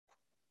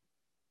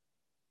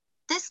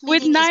This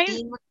With meeting is nine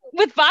being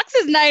with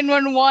Fox's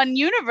 911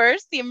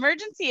 universe, the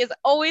emergency is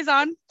always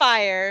on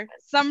fire.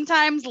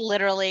 Sometimes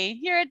literally.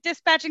 Here at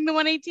Dispatching the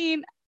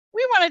 118,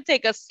 we want to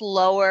take a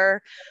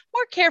slower,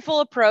 more careful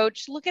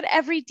approach, look at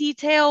every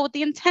detail with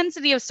the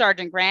intensity of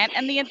Sergeant Grant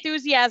and the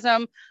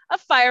enthusiasm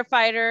of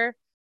firefighter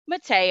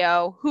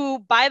Mateo, who,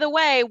 by the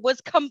way,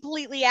 was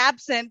completely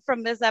absent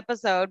from this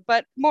episode,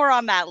 but more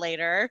on that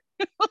later.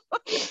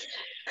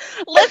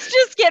 Let's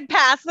just get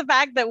past the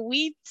fact that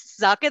we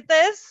suck at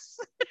this.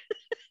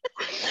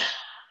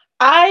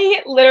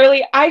 I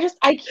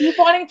keep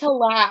wanting to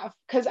laugh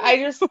because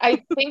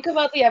I think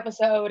about the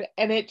episode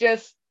and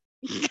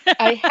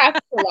I have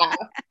to laugh.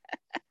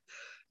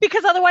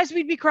 Because otherwise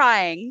we'd be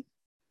crying.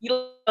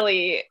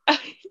 Literally.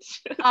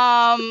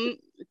 Um,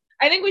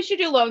 I think we should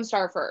do Lone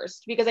Star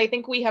first because I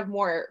think we have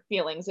more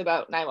feelings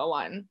about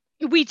 911.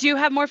 we do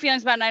have more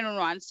feelings about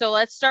 911. So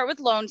let's start with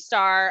Lone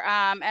Star.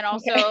 And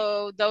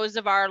also those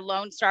of our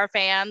Lone Star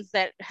fans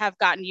that have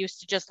gotten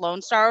used to just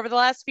Lone Star over the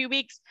last few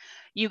weeks,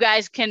 you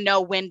guys can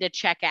know when to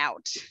check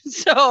out.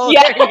 So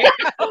Yeah. there you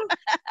go.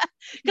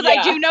 Because I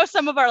Yeah. do know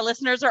some of our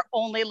listeners are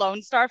only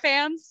Lone Star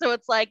fans. So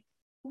it's like,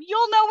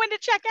 you'll know when to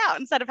check out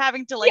instead of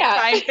having to Yeah.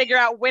 try and figure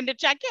out when to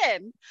check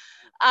in.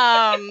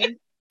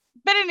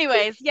 But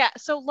anyways, yeah,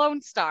 so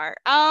Lone Star.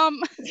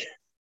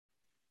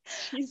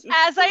 Jesus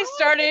As I Christ.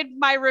 started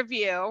my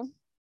review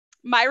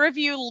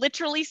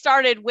literally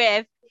started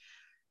with,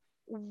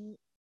 when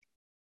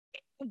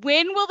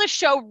will the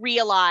show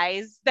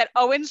realize that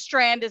Owen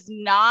Strand is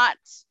not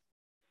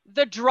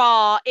the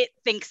draw it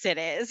thinks it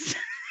is?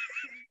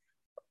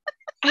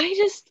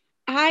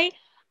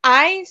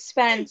 I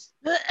spent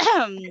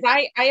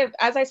I have,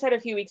 as I said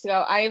a few weeks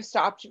ago, I have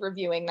stopped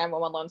reviewing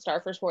 911 Lone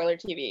Star for Spoiler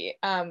TV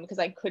because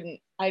I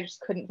just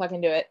couldn't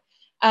fucking do it.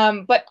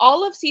 But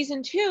all of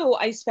season 2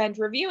 I spent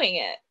reviewing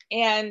it,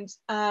 and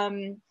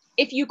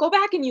if you go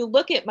back and you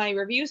look at my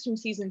reviews from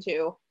season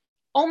 2,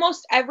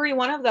 almost every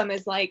one of them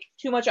is like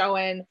too much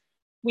Owen.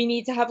 We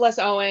need to have less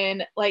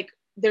Owen. Like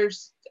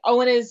there's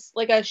Owen is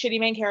like a shitty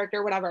main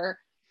character, whatever.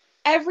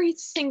 Every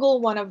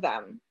single one of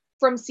them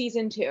from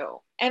season 2,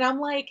 and I'm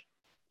like,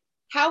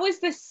 how is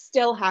this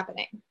still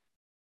happening?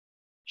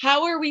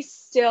 How are we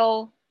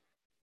still?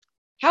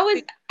 How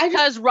is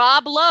because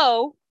Rob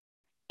Lowe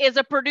is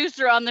a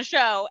producer on the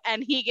show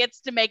and he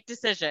gets to make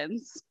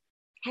decisions.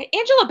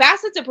 Angela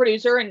Bassett's a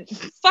producer and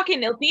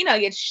fucking Athena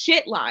gets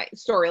shit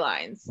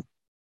storylines.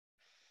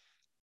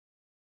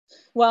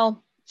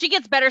 Well, she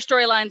gets better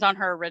storylines on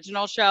her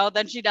original show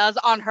than she does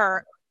on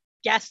her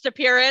guest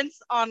appearance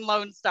on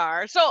Lone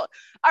Star. So, all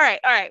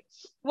right.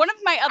 One of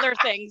my other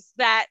things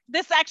that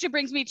this actually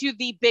brings me to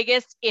the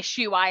biggest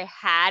issue I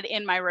had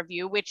in my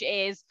review, which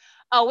is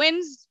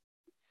Owen's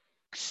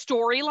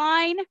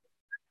storyline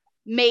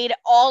made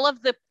all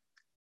of the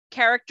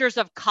characters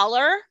of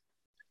color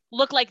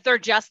look like they're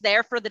just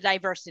there for the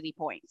diversity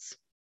points.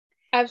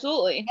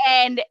 Absolutely.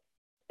 And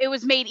it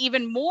was made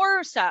even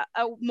more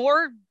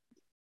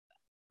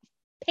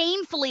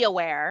painfully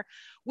aware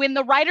when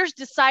the writers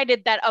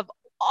decided that of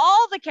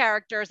all the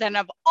characters and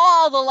of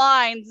all the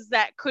lines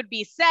that could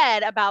be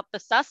said about the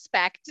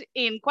suspect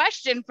in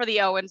question for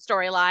the Owen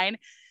storyline,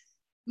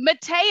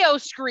 Mateo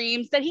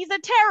screams that he's a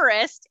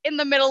terrorist in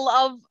the middle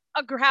of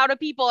a crowd of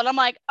people. And I'm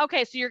like,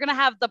 okay, so you're going to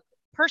have the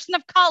person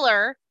of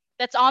color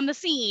that's on the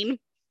scene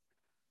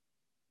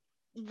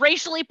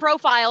racially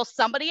profile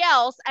somebody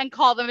else and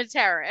call them a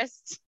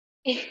terrorist.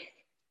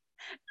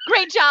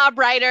 Great job,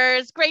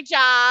 writers. Great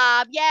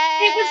job. Yay.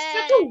 It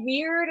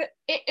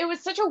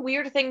was such a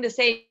weird thing to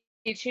say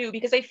too,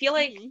 because I feel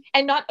like,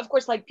 and not, of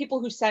course, like people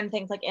who send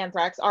things like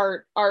anthrax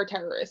are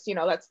terrorists, you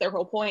know, that's their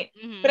whole point.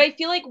 But I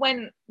feel like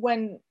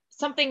when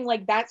something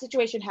like that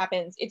situation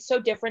happens, it's so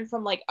different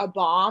from like a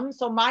bomb.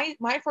 So my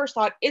first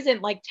thought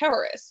isn't like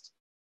terrorist,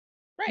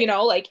 right? You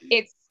know, like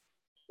it's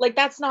like,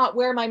 that's not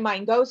where my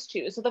mind goes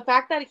to. So the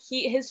fact that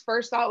his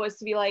first thought was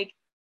to be like,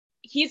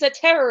 he's a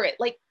terrorist,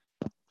 like,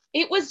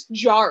 it was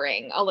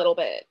jarring a little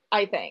bit,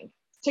 I think,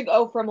 to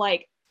go from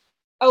like,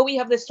 oh, we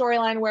have this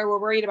storyline where we're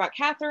worried about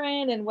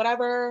Catherine and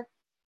whatever.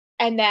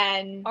 And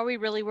then, are we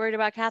really worried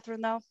about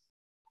Catherine though?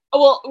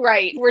 Well,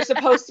 right. We're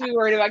supposed to be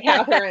worried about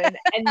Catherine.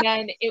 And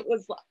then it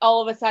was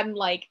all of a sudden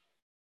like,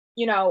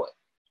 you know,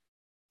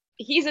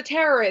 he's a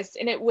terrorist.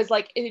 And it was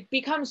like, it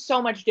becomes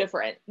so much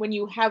different when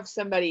you have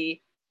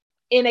somebody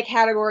in a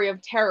category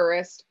of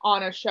terrorist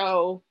on a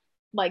show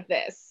like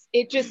this.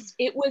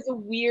 It was a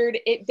weird,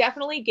 it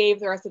definitely gave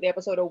the rest of the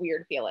episode a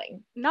weird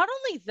feeling. Not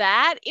only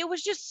that, it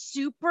was just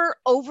super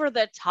over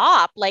the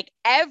top. Like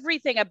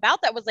everything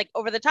about that was like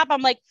over the top.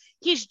 I'm like,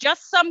 he's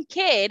just some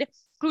kid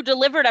who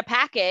delivered a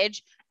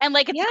package, and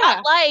like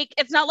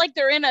it's not like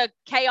they're in a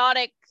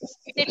chaotic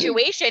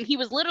situation. He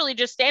was literally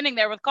just standing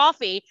there with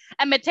coffee,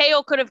 and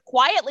Mateo could have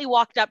quietly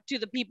walked up to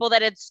the people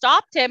that had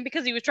stopped him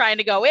because he was trying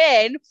to go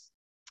in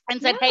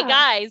and said, hey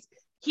guys,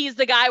 he's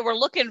the guy we're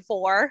looking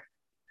for.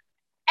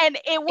 And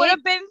it would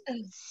have been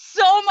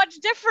so much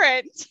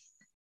different.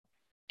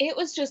 It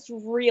was just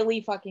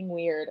really fucking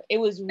weird. It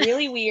was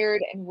really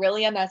weird and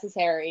really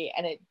unnecessary,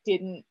 and it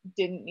didn't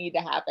need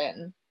to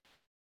happen.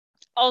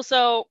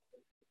 Also,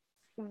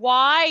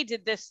 why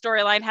did this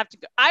storyline have to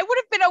go? I would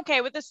have been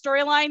okay with the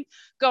storyline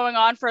going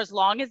on for as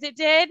long as it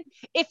did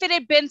if it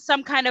had been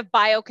some kind of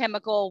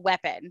biochemical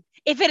weapon.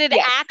 If it had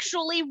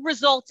actually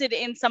resulted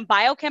in some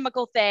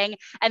biochemical thing,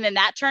 and then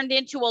that turned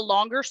into a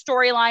longer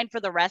storyline for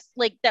the rest,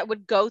 like that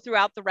would go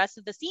throughout the rest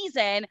of the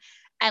season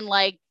and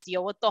like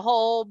deal with the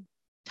whole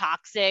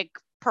toxic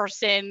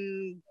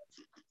person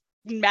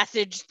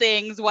message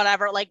things,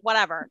 whatever, like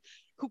whatever.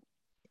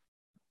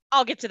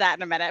 I'll get to that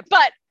in a minute.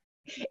 But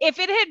if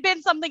it had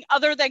been something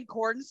other than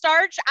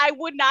cornstarch, I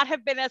would not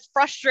have been as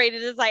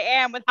frustrated as I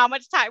am with how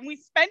much time we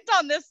spent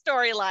on this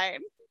storyline.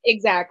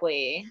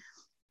 Exactly.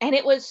 And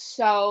it was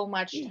so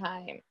much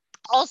time.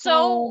 Also,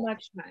 so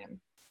much time.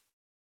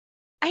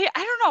 I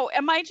don't know.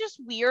 Am I just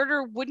weird,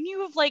 or wouldn't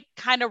you have like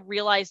kind of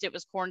realized it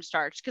was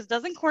cornstarch? Because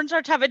doesn't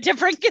cornstarch have a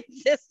different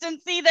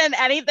consistency than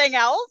anything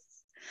else?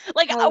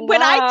 Like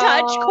when I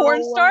touch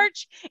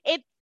cornstarch,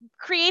 it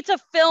creates a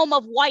film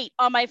of white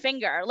on my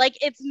finger. Like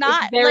it's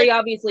not very like,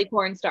 obviously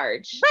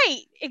cornstarch.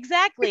 Right,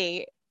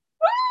 exactly.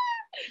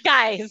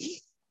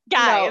 guys.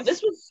 No,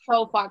 this was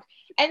so fucked.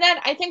 And then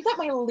I think that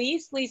my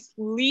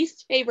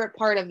least favorite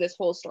part of this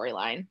whole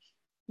storyline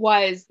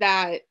was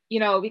that, you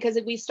know, because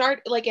if we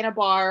start like in a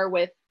bar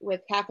with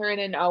Catherine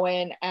and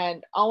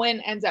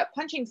Owen ends up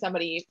punching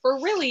somebody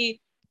for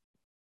really,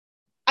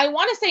 I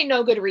want to say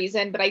no good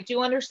reason, but I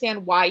do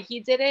understand why he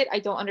did it. I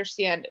don't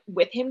understand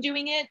with him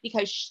doing it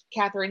because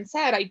Catherine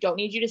said, I don't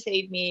need you to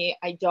save me.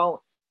 I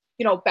don't,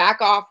 you know,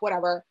 back off,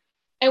 whatever.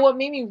 And what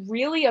made me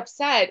really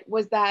upset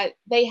was that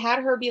they had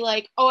her be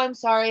like, oh, I'm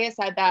sorry I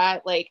said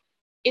that. Like,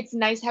 it's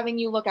nice having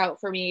you look out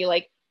for me.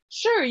 Like,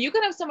 sure, you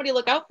can have somebody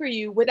look out for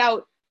you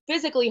without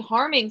physically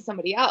harming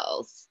somebody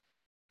else.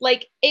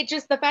 Like, it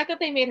just, the fact that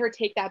they made her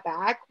take that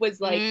back was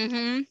like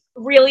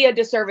really a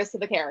disservice to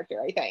the character,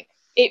 I think.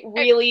 It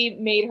really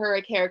made her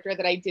a character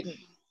that I didn't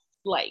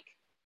like.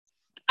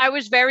 I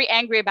was very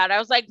angry about it. I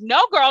was like,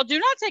 no, girl, do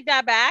not take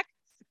that back.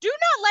 Do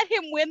not let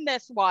him win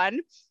this one.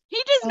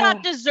 He does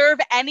not deserve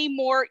any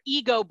more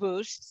ego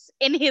boosts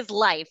in his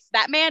life.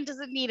 That man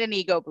doesn't need an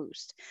ego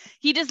boost.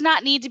 He does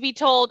not need to be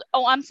told,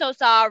 oh, I'm so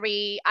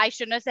sorry. I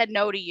shouldn't have said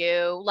no to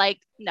you. Like,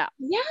 no.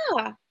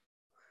 Yeah.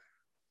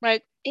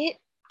 Like, it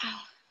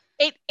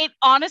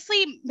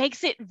honestly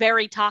makes it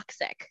very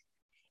toxic.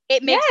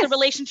 It makes the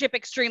relationship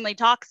extremely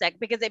toxic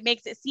because it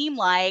makes it seem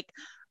like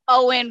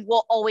Owen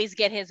will always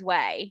get his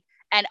way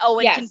and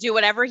Owen can do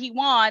whatever he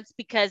wants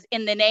because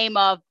in the name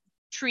of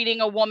treating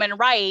a woman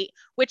right,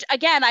 which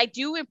again, I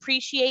do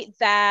appreciate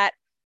that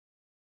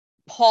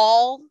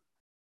Paul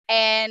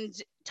and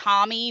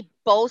Tommy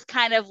both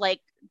kind of like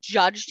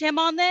judged him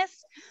on this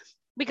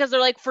because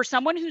they're like, for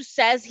someone who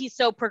says he's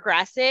so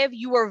progressive,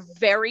 you are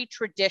very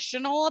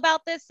traditional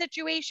about this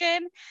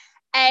situation.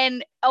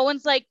 And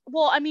Owen's like,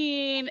 well, I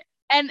mean,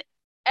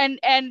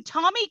 and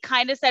Tommy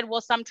kind of said,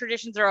 well, some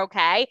traditions are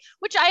okay,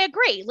 which I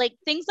agree. Like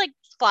things like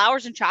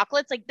flowers and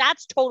chocolates, like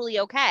that's totally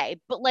okay.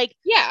 But like,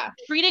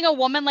 treating a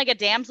woman like a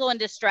damsel in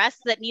distress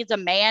that needs a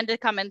man to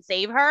come and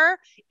save her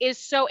is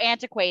so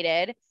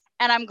antiquated.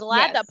 And I'm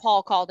glad that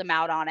Paul called him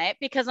out on it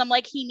because I'm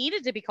like, he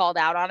needed to be called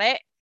out on it,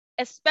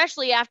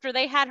 especially after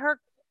they had her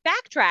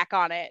backtrack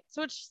on it.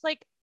 So it's just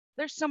like,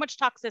 there's so much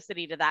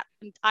toxicity to that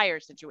entire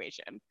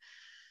situation.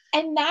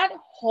 And that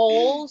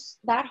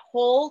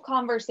whole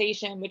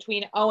conversation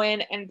between Owen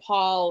and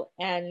Paul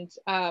and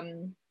I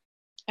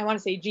want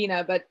to say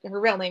Gina, but her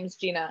real name's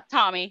Gina.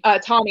 Tommy.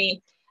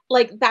 Tommy.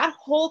 Like that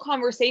whole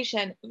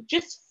conversation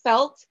just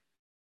felt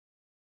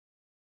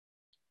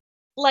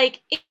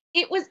like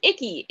it was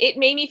icky. It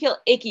made me feel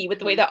icky with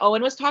the way that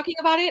Owen was talking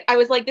about it. I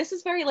was like, this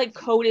is very like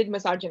coded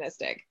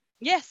misogynistic.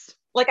 Yes.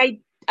 Like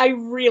I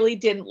really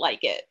didn't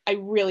like it. I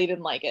really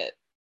didn't like it.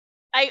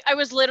 I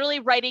was literally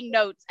writing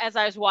notes as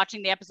I was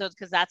watching the episodes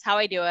because that's how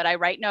I do it. I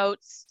write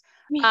notes.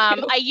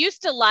 I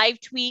used to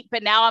live tweet,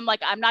 but now I'm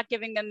like, I'm not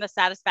giving them the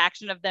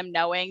satisfaction of them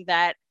knowing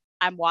that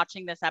I'm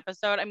watching this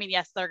episode. I mean,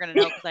 yes, they're going to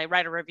know because I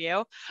write a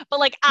review,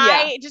 but like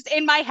I just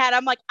in my head,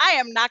 I'm like, I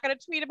am not going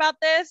to tweet about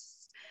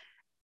this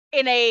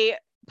in a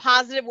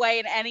positive way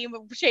in any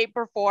shape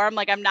or form.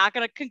 Like I'm not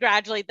going to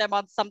congratulate them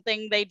on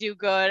something they do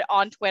good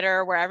on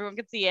Twitter where everyone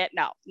can see it.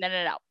 No.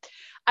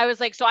 I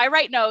was like, so I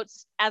write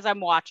notes as I'm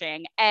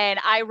watching and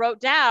I wrote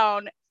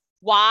down,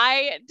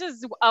 why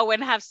does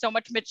Owen have so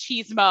much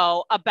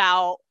machismo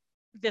about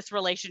this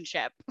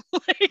relationship?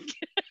 Like,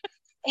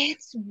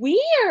 it's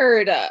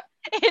weird.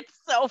 It's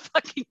so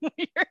fucking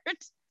weird.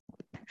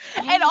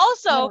 And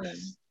also,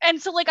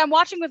 and so like I'm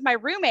watching with my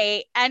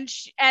roommate and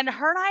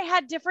her and I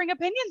had differing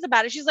opinions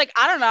about it. She's like,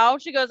 I don't know.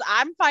 She goes,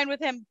 I'm fine with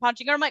him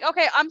punching her. I'm like,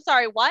 okay, I'm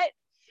sorry, what?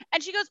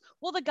 And she goes,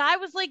 well, the guy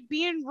was like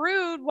being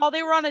rude while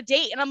they were on a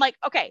date. And I'm like,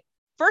 okay,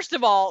 first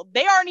of all,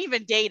 they aren't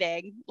even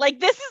dating. Like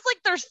this is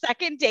like their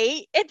second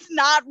date. It's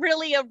not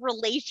really a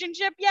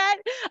relationship yet.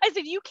 I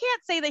said, you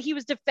can't say that he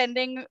was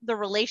defending the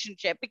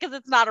relationship because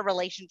it's not a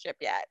relationship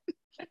yet.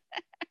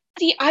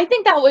 See, I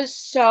think that was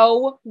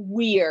so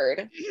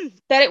weird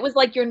that it was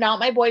like, you're not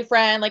my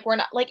boyfriend. Like, we're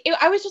not like,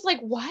 I was just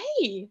like,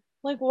 why?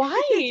 Like, why?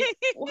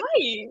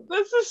 Why?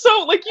 This is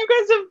so like, you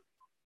guys have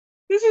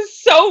this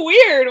is so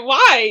weird.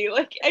 Why?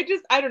 Like,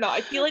 I don't know.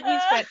 I feel like we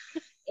spent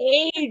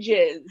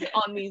ages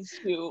on these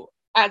two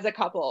as a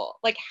couple.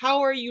 Like,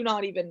 how are you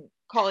not even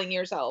calling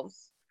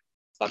yourselves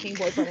fucking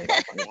boyfriend and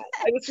girlfriend yet?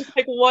 I was just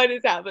like, what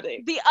is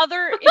happening? The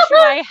other issue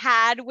I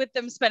had with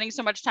them spending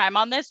so much time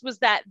on this was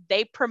that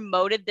they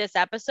promoted this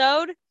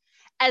episode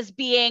as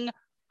being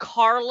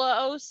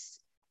Carlos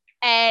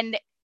and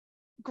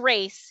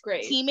Grace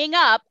teaming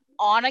up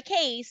on a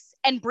case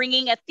and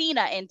bringing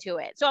Athena into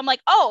it. So I'm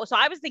like, oh, so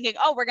I was thinking,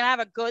 oh, we're going to have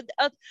a good,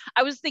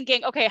 I was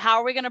thinking, okay, how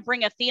are we going to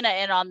bring Athena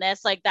in on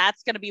this? Like,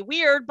 that's going to be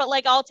weird, but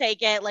like, I'll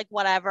take it, like,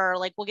 whatever.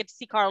 Like, we'll get to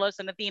see Carlos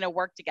and Athena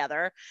work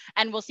together,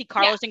 and we'll see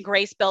Carlos and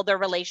Grace build their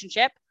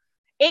relationship.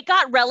 It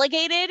got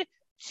relegated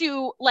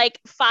to like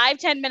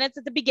 5-10 minutes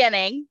at the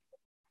beginning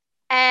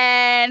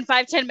and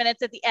 5-10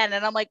 minutes at the end.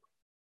 And I'm like,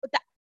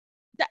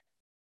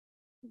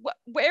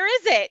 where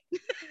is it?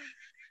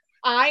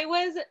 I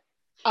was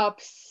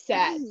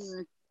upset.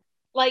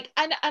 Like,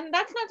 and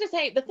that's not to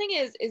say, the thing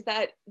is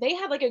that they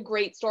had like a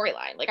great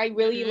storyline. Like, I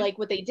really like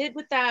what they did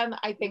with them.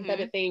 I think that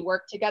if they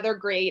worked together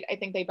great. I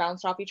think they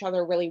bounced off each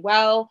other really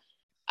well.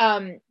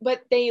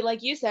 But they,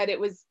 like you said, it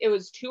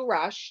was too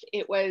rushed.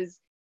 It was,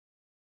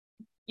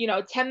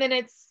 10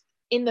 minutes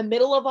in the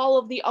middle of all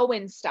of the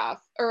Owen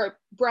stuff, or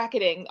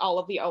bracketing all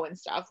of the Owen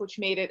stuff, which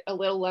made it a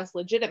little less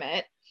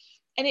legitimate.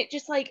 And it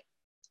just like,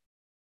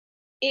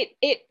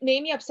 it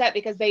made me upset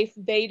because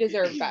they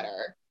deserve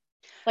better.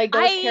 Like,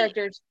 those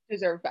characters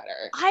deserve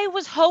better. I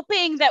was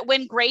hoping that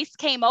when Grace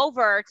came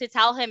over to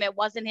tell him it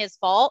wasn't his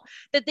fault,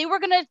 that they were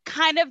going to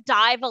kind of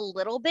dive a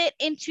little bit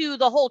into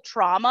the whole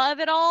trauma of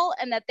it all,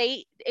 and that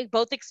they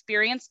both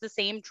experienced the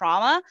same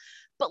trauma.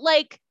 But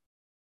like,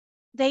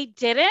 they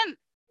didn't.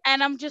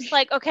 And I'm just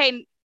like,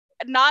 okay,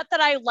 not that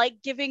I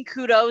like giving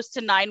kudos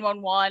to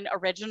 911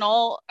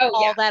 original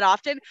that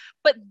often,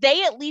 but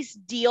they at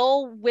least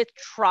deal with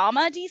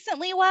trauma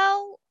decently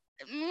well.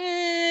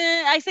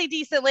 I say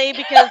decently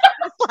because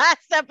this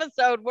last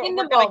episode we're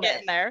gonna get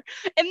in there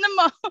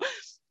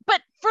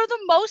but for the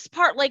most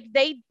part, like,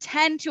 they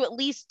tend to at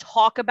least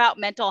talk about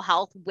mental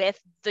health with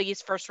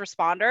these first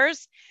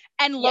responders,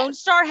 and Lone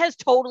Star has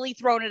totally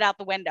thrown it out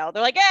the window.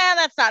 They're like,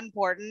 that's not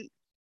important.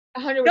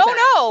 100%.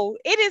 No,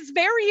 it is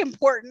very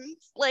important.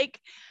 Like,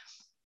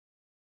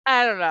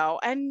 I don't know.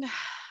 And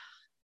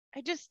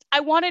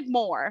I wanted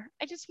more.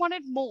 I just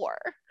wanted more.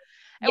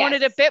 I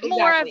wanted a bit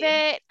more of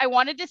it. I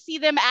wanted to see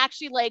them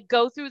actually like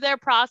go through their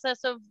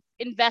process of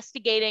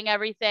investigating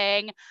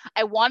everything.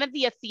 I wanted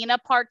the Athena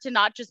part to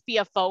not just be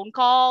a phone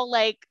call.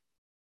 Like,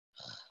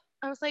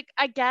 I was like,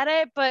 I get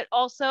it, but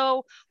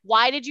also,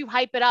 why did you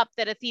hype it up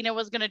that Athena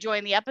was going to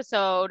join the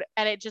episode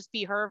and it just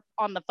be her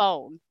on the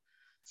phone?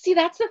 See,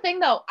 that's the thing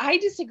though. I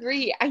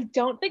disagree. I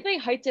don't think they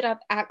hyped it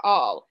up at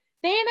all.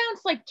 They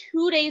announced like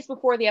 2 days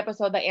before the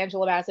episode that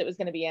Angela Bassett was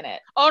going to be in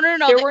it. Oh, no.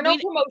 There were no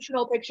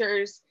promotional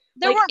pictures.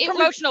 There weren't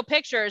promotional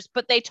pictures,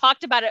 but they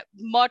talked about it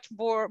much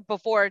more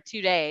before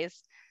 2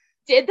 days.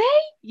 Did they?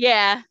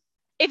 Yeah.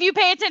 If you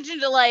pay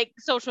attention to like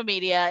social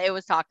media, it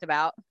was talked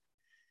about.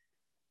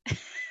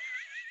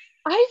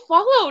 I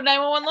follow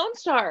 911 Lone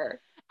Star.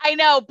 I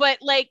know, but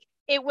like,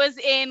 it was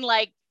in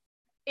like,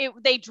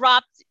 they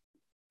dropped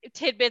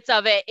tidbits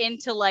of it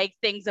into like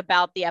things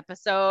about the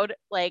episode,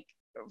 like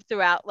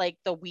throughout like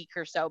the week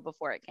or so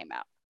before it came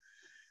out.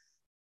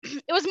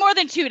 It was more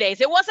than 2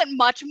 days. It wasn't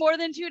much more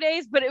than 2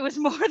 days, but it was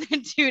more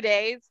than 2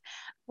 days.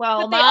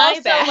 Well,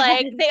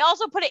 they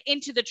also put it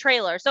into the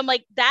trailer. So I'm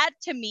like, that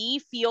to me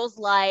feels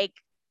like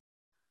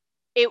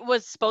it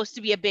was supposed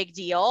to be a big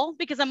deal,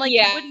 because I'm like,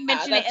 you wouldn't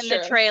mention it in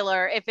the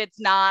trailer if it's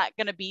not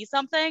going to be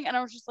something. And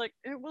I was just like,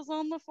 it was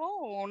on the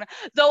phone.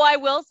 Though I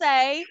will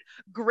say,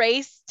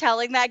 Grace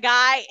telling that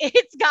guy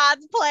it's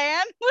God's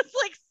plan was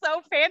like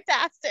so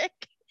fantastic.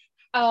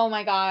 Oh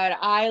my God.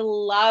 I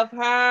love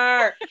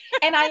her.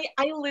 And I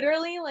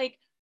literally, like,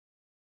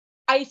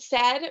 I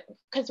said,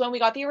 because when we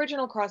got the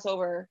original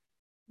crossover,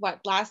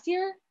 last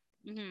year?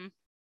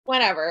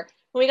 Whenever.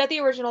 When we got the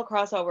original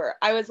crossover,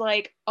 I was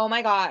like, oh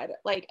my God,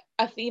 like,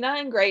 Athena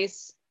and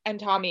Grace and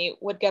Tommy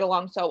would get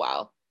along so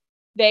well.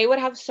 They would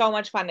have so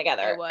much fun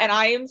together. And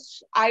I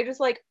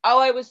just like,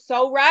 oh, I was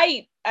so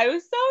right. I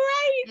was so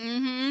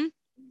right.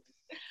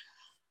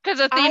 Because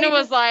Athena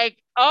was like,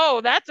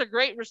 oh, that's a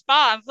great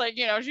response. Like,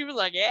 she was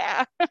like,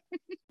 yeah.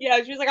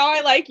 Yeah, she was like, oh,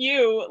 I like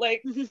you.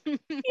 Like,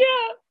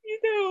 yeah, you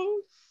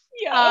do.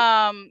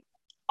 Yeah.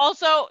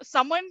 Also,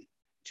 someone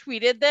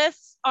tweeted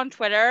this on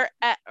Twitter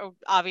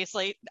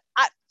obviously,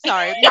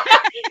 sorry.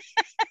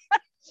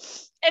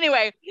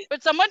 Anyway,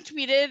 but someone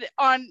tweeted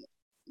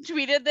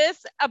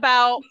this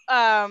about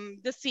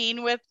the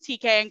scene with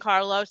TK and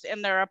Carlos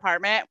in their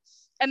apartment,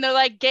 and they're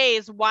like,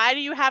 gays, why do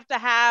you have to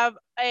have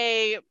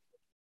a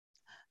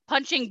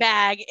punching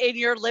bag in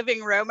your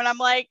living room? And I'm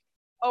like,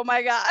 oh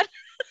my God.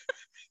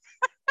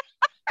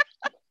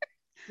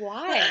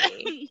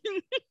 Why?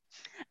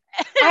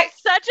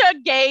 It's such a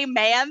gay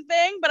man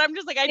thing, but I'm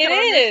just like, I don't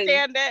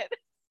understand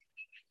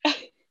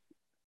it.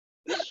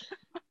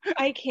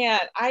 I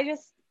can't.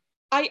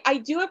 I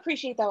do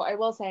appreciate, though, I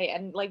will say,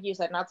 and like you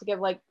said, not to give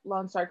like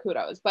Lone Star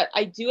kudos, but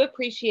I do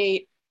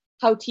appreciate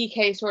how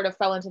TK sort of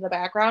fell into the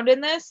background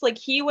in this. Like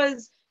he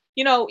was,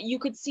 you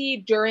could see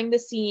during the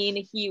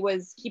scene he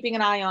was keeping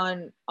an eye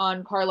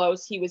on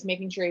Carlos. He was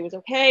making sure he was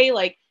okay.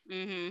 Like,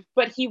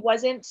 but he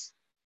wasn't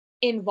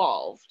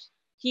involved.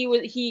 He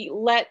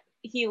let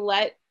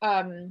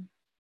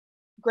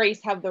Grace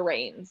have the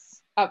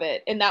reins of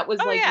it, and that was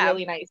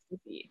really nice to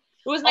see.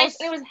 It was nice,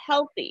 and it was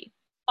healthy.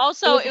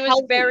 Also, it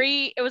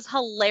was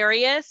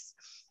hilarious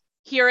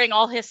hearing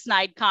all his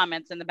snide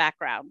comments in the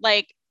background.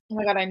 Like, oh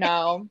my God, I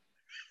know.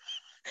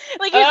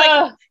 Like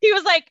he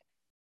was like,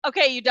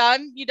 okay, you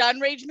done? You done,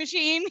 Rage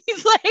Machine?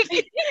 He's like,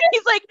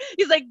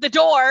 the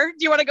door.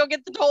 Do you want to go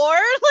get the door?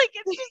 Like,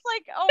 it's just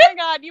like, oh my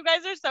God, you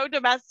guys are so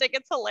domestic.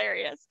 It's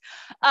hilarious.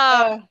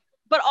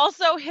 But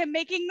also him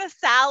making the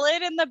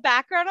salad in the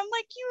background. I'm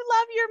like, you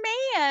love your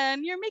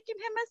man. You're making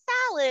him a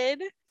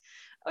salad.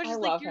 I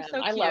love him. So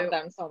I love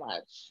them so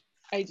much.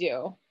 I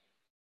do.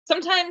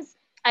 Sometimes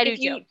I do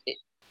too.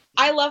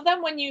 I love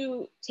them when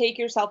you take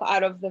yourself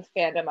out of the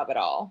fandom of it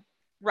all.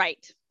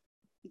 Right.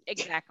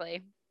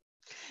 Exactly.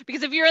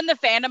 Because if you're in the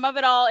fandom of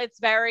it all, it's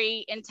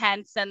very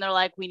intense, and they're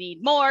like, we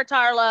need more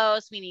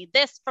Tarlos, we need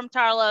this from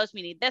Tarlos,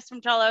 we need this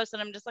from Tarlos,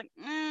 and I'm just like,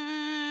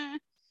 I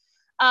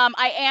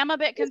am a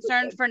bit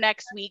concerned for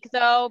next week,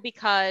 though,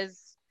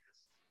 because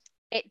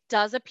it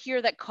does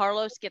appear that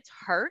Carlos gets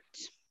hurt,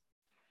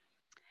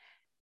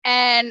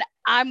 and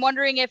I'm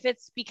wondering if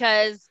it's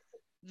because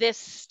this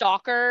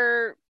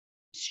stalker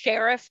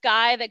sheriff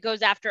guy that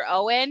goes after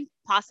Owen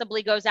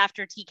possibly goes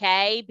after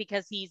TK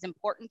because he's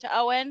important to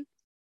Owen.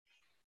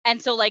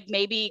 And so, like,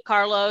 maybe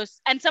Carlos,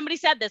 and somebody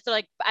said this, so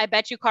like, I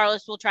bet you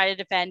Carlos will try to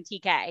defend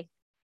TK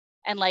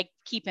and like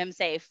keep him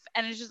safe.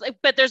 And it's just like,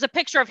 but there's a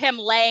picture of him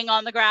laying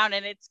on the ground,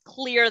 and it's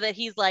clear that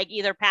he's like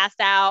either passed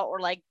out or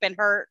like been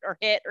hurt or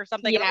hit or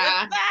something.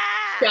 Yeah. Like,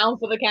 down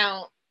for the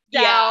count.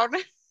 Down.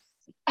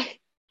 Yeah.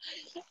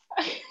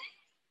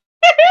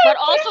 But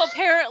also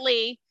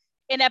apparently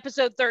in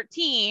episode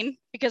 13,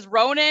 because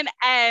Ronan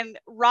and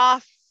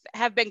Roth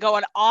have been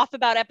going off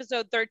about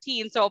episode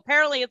 13, so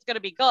apparently it's going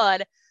to be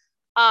good.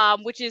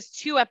 Which is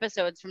 2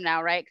 episodes from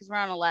now, right? Because we're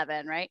on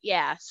 11, right?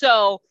 Yeah.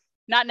 So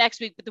not next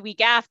week, but the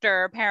week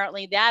after.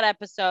 Apparently, that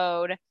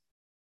episode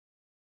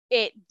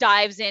it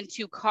dives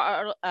into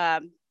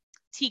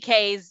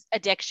TK's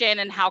addiction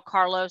and how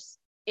Carlos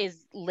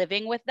is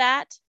living with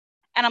that.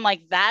 And I'm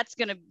like, that's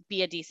gonna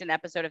be a decent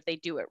episode if they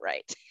do it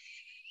right.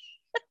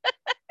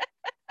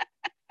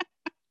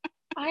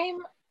 I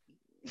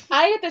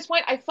at this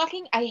point,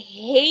 I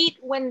hate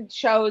when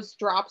shows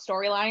drop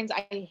storylines.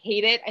 I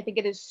hate it. I think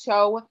it is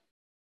so.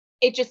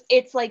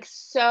 It's like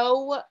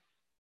so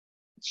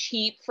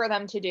cheap for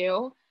them to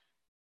do.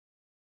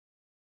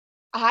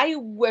 I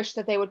wish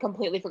that they would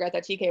completely forget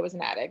that TK was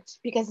an addict,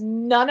 because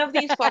none of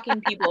these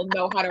fucking people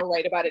know how to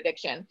write about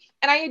addiction.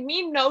 And I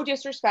mean no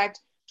disrespect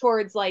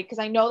towards, like, because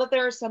I know that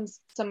there are some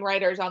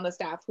writers on the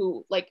staff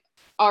who like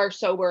are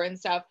sober and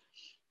stuff,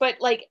 but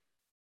like,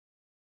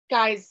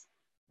 guys,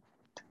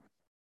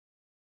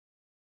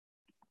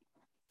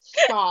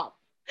 stop.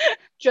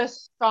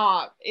 Just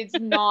stop. It's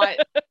not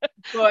good.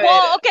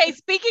 Well, okay,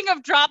 speaking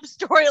of drop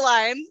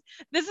storylines,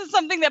 this is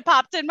something that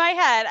popped in my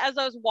head as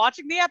I was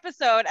watching the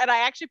episode, and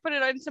I actually put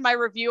it into my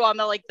review on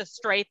the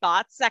stray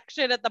thoughts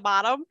section at the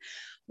bottom,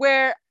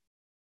 where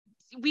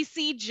we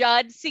see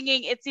Judd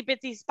singing Itsy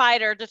Bitsy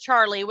Spider to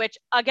Charlie, which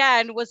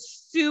again was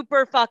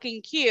super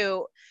fucking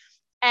cute,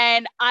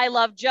 and I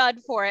love Judd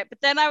for it.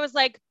 But then I was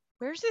like,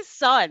 where's his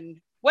son?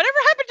 Whatever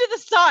happened to the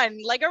son?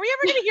 Like, are we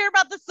ever going to hear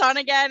about the son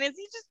again? Is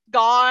he just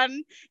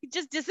gone? He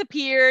just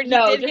disappeared.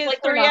 No, he did just his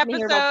like 3 episodes.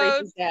 Hear about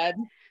Grace's dad.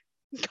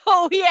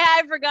 Oh yeah,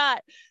 I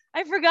forgot.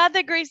 I forgot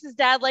that Grace's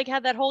dad like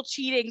had that whole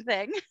cheating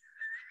thing.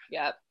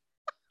 Yep.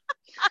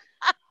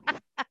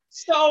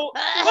 So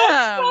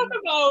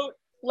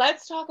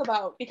let's talk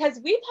about, because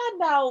we've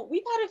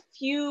had a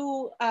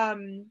few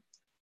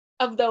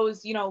of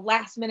those,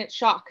 last minute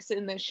shocks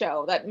in this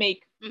show that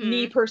make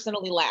me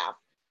personally laugh.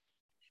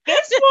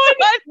 This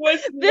one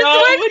was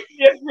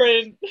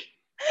different.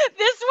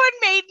 This one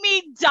made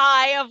me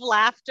die of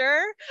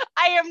laughter.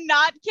 I am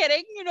not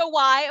kidding. You know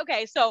why?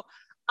 Okay, so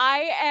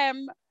I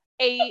am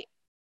a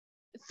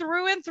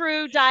through and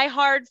through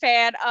diehard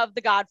fan of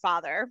The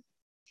Godfather.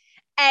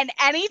 And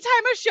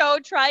anytime a show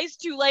tries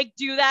to like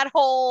do that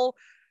whole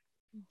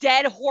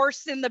dead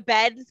horse in the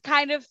bed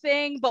kind of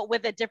thing, but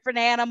with a different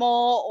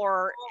animal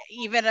or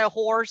even a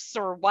horse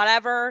or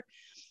whatever,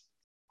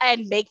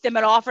 and make them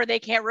an offer they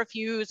can't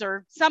refuse,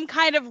 or some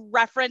kind of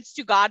reference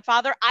to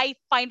Godfather, I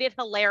find it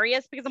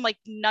hilarious, because I'm like,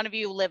 none of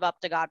you live up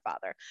to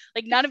Godfather.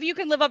 Like, none of you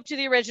can live up to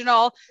the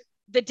original.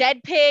 The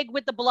dead pig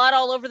with the blood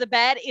all over the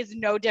bed is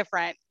no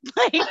different.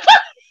 Like,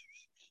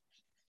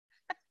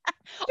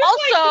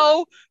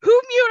 also,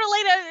 who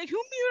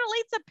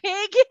mutilates a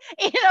pig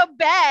in a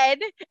bed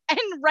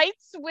and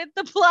writes with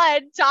the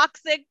blood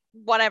toxic,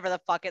 whatever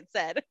the fuck it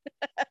said?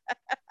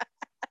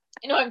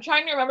 I'm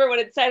trying to remember what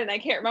it said, and I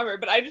can't remember,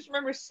 but I just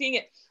remember seeing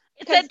it.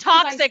 It said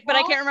toxic, but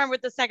I can't remember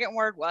what the second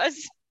word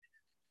was.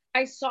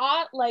 I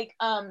saw like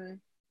because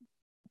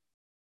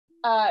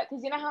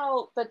you know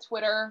how the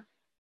Twitter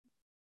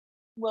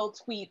will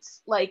tweet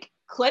like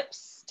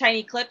clips,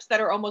 tiny clips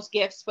that are almost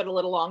GIFs but a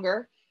little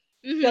longer.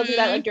 They'll do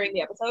that like during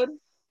the episode.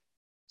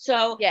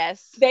 So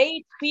yes,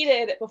 they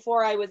tweeted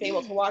before I was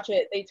able to watch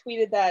it. They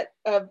tweeted that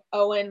of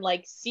Owen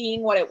like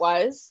seeing what it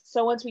was.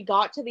 So once we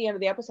got to the end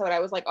of the episode, I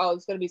was like, "Oh,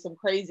 it's gonna be some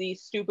crazy,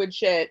 stupid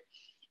shit."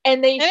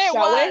 And they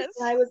show it,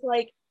 and I was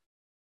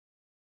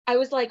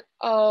like,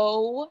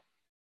 "Oh,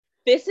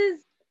 this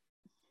is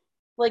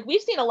like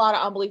we've seen a lot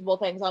of unbelievable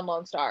things on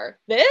Lone Star.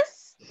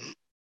 This,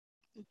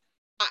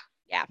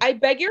 yeah. I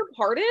beg your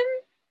pardon.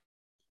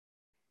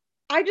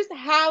 How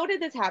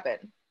did this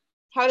happen?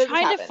 How did this happen?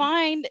 Trying to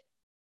find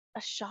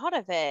a shot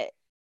of it.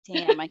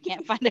 Damn, I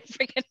can't find a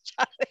freaking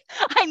shot of it.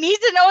 I need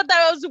to know what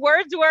those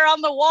words were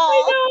on the wall.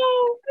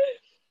 I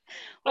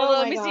know. Well,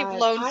 let me see if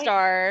Lone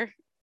Star,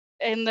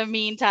 in the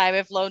meantime,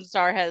 if Lone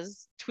Star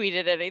has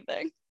tweeted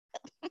anything.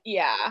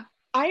 Yeah.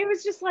 I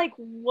was just like,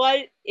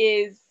 what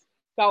is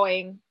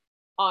going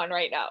on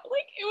right now?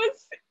 Like, it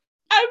was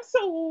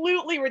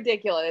absolutely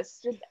ridiculous.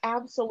 Just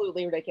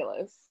absolutely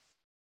ridiculous.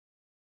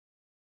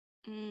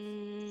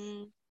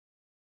 Did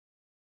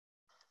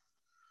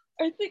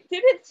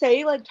it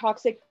say like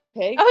toxic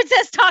pig? Oh, it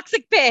says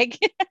toxic pig.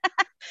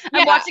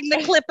 I'm watching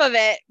the clip of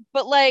it,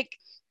 but like,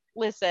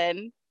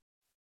 listen,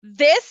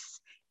 this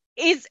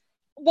is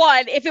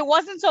one. If it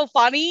wasn't so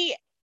funny,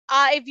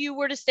 if you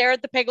were to stare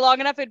at the pig long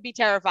enough, it'd be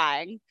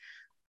terrifying.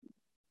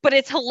 But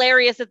it's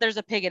hilarious that there's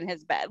a pig in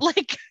his bed.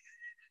 Like,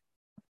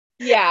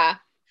 yeah.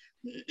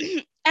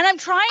 And I'm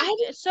trying.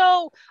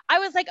 So I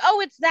was like,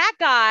 oh, it's that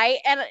guy.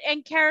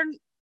 And Karen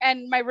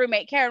and my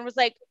roommate Karen was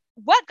like,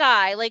 what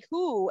guy? Like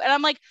who? And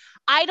I'm like,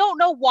 I don't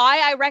know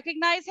why I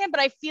recognize him, but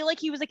I feel like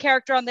he was a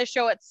character on this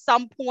show at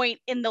some point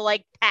in the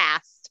like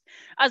past.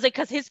 I was like,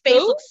 because his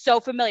face looks so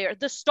familiar.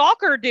 The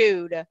stalker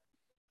dude.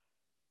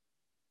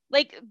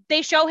 Like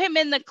they show him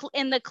in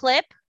the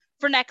clip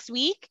for next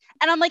week,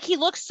 and I'm like, he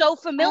looks so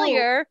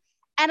familiar,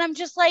 and I'm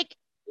just like,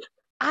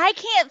 I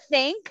can't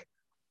think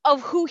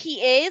of who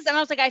he is. And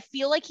I was like, I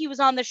feel like he was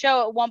on the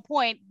show at one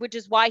point, which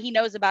is why he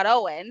knows about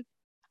Owen.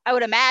 I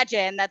would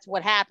imagine that's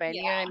what happened.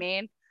 Yeah. You know what I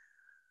mean?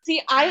 See,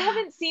 I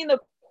haven't seen the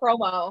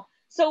promo.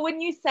 So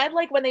when you said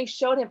like when they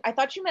showed him, I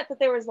thought you meant that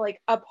there was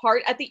like a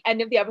part at the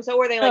end of the episode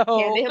where they like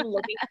panned to him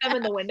looking at them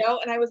in the window.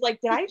 And I was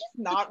like, did I just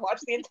not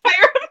watch the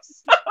entire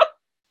episode?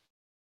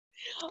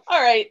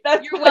 All right.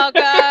 You're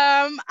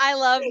welcome. I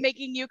love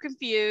making you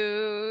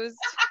confused.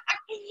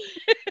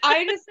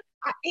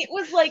 It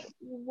was like,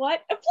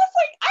 what? Plus,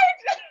 like,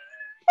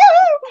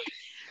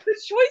 the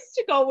choice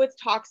to go with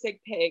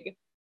toxic pig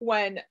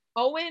when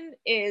Owen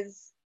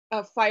is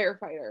a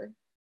firefighter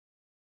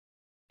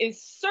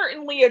is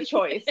certainly a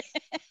choice.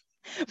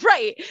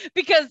 Right.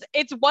 Because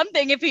it's one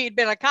thing if he'd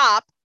been a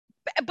cop.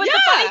 But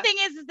the funny thing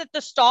is that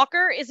the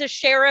stalker is a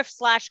sheriff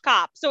 /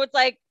 cop. So it's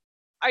like,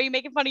 are you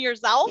making fun of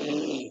yourself?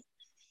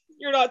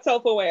 You're not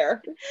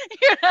self-aware.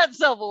 You're not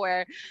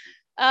self-aware.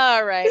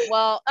 All right.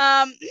 Well,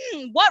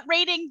 what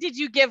rating did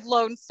you give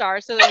Lone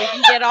Star so that we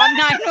can get on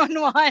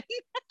 911?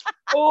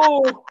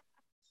 Oh,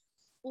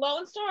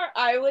 Lone Star,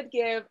 I would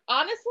give,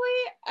 honestly,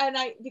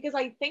 because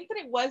I think that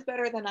it was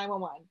better than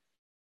 911,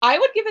 I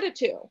would give it a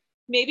 2,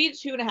 maybe a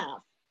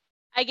 2.5.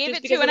 I gave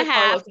it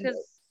 2.5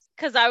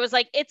 because I was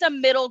like, it's a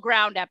middle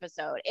ground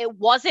episode. It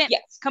wasn't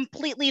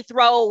completely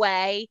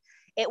throwaway.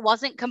 It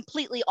wasn't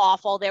completely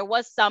awful. There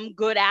was some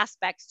good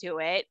aspects to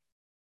it.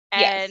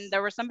 And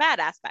there were some bad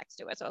aspects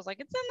to it. So I was like,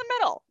 it's in the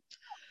middle.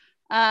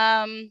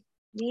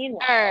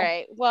 Meanwhile. All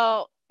right.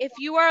 Well, if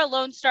you are a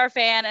Lone Star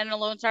fan and a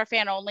Lone Star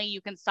fan only,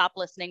 you can stop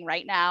listening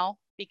right now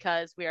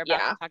because we are about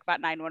to talk about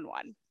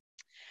 911.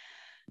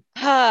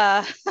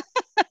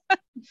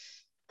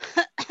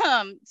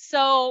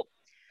 So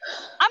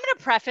I'm going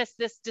to preface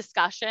this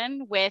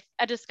discussion with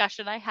a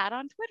discussion I had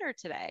on Twitter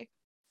today.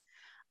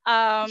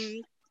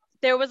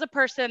 There was a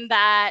person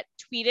that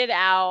tweeted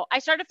out, I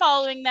started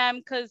following them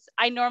because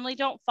I normally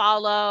don't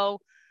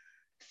follow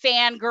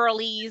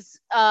fangirlies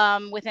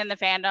within the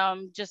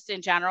fandom just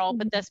in general,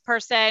 but this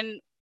person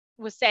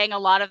was saying a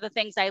lot of the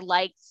things I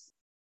liked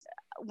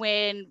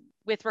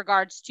with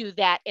regards to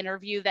that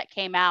interview that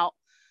came out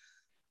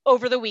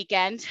over the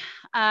weekend.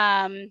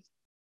 The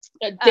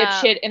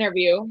dipshit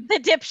interview. The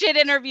dipshit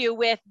interview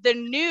with the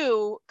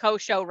new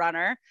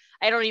co-showrunner.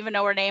 I don't even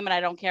know her name and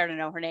I don't care to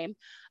know her name.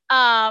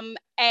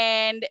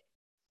 And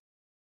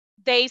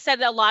they said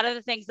a lot of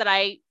the things that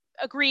I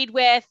agreed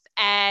with,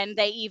 and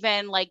they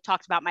even like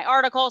talked about my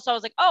article. So I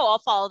was like, oh, I'll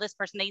follow this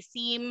person. They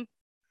seem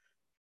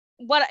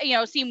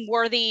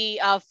worthy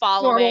of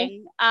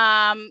following.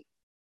 Normal.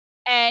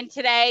 And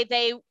today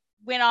they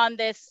went on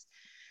this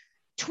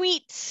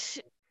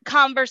tweet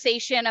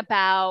conversation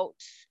about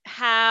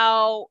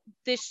how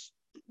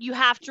you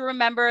have to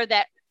remember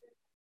that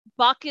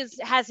Buck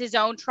has his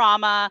own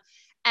trauma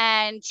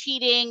and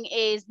cheating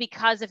is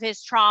because of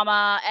his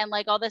trauma and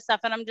like all this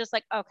stuff. And I'm just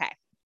like, okay,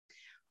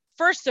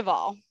 first of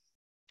all,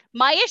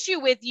 my issue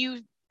with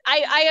you,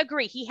 I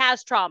agree. He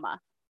has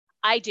trauma.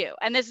 I do.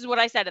 And this is what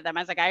I said to them.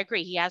 I was like, I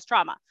agree, he has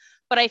trauma.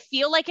 But I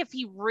feel like if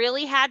he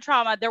really had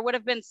trauma, there would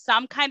have been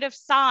some kind of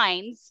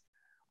signs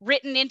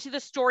written into the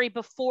story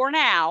before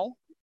now,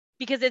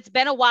 because it's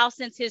been a while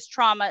since his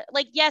trauma.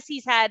 Like, yes,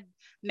 he's had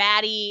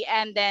Maddie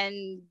and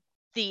then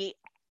the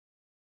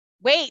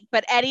wait,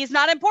 but Eddie's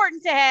not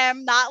important to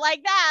him. Not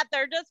like that.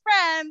 They're just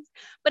friends.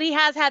 But he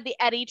has had the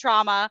Eddie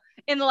trauma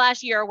in the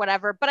last year or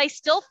whatever. But I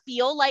still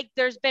feel like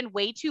there's been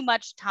way too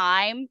much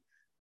time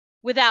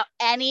without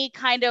any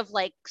kind of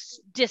like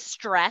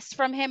distress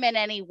from him in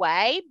any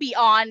way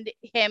beyond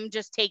him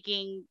just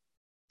taking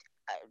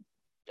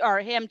or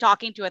him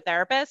talking to a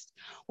therapist,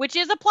 which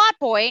is a plot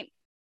point.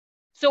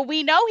 So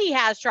we know he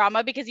has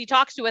trauma because he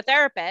talks to a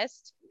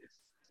therapist.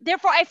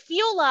 Therefore, I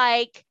feel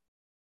like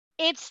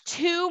it's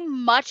too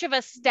much of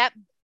a step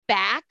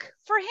back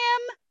for him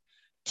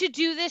to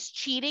do this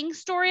cheating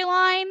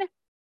storyline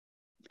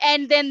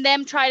and then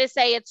them try to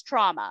say it's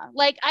trauma.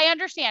 Like, I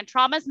understand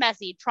trauma's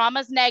messy,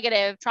 trauma's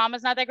negative,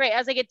 trauma's not that great. I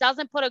was like, it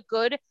doesn't put a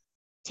good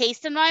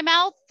taste in my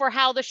mouth for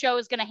how the show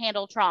is going to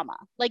handle trauma.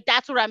 Like,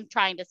 that's what I'm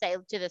trying to say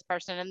to this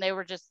person. And they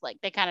were just like,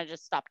 they kind of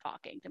just stopped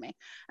talking to me.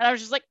 And I was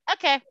just like,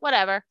 okay,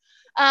 whatever.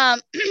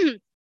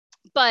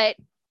 But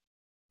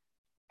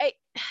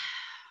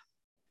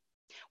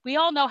we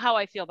all know how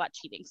I feel about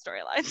cheating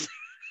storylines.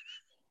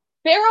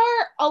 There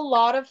are a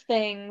lot of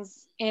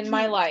things in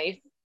my life,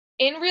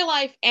 in real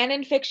life and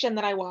in fiction,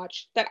 that I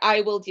watch that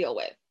I will deal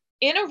with.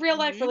 In a real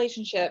life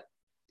relationship,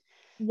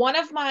 one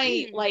of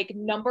my like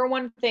number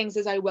one things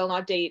is I will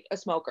not date a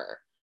smoker.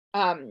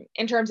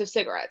 In terms of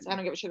cigarettes, I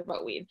don't give a shit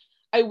about weed.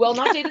 I will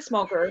not date a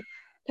smoker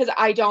because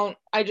I don't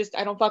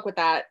fuck with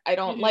that. I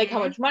don't like how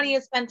much money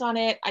is spent on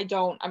it.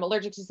 I'm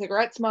allergic to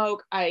cigarette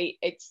smoke. I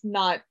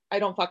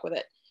don't fuck with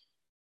it.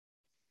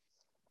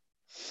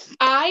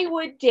 I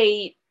would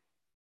date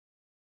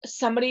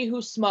somebody who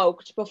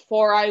smoked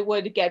before I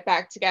would get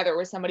back together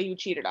with somebody who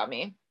cheated on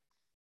me.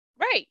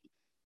 Right.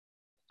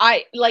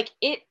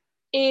 It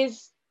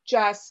is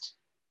just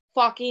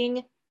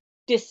fucking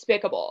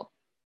despicable.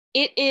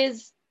 It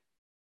is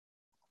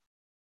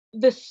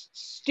the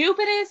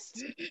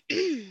stupidest,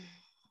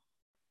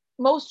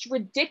 most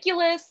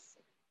ridiculous,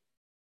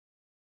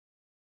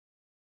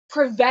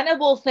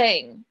 preventable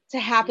thing to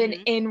happen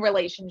in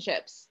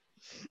relationships.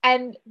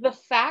 And the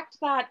fact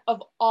that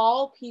of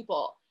all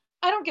people,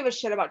 I don't give a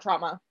shit about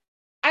trauma.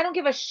 I don't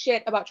give a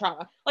shit about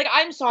trauma. Like,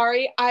 I'm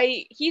sorry.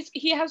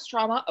 He has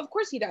trauma. Of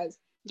course he does.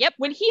 Yep.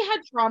 When he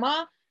had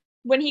trauma,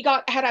 when he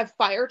had a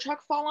fire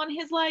truck fall on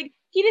his leg,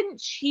 he didn't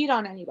cheat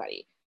on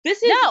anybody.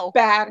 This is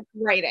bad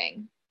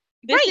writing.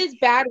 This is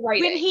bad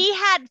writing. When he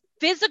had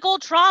physical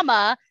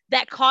trauma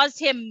that caused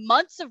him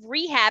months of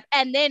rehab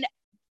and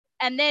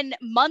then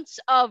months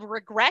of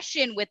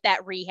regression with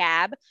that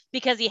rehab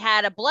because he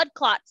had a blood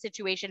clot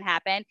situation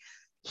happen.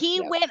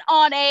 He went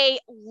on a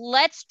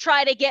let's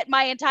try to get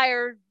my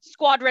entire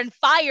squadron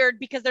fired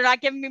because they're not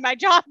giving me my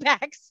job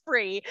back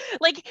spree.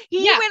 Like,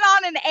 he went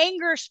on an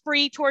anger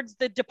spree towards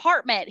the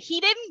department. He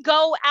didn't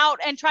go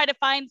out and try to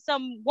find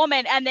some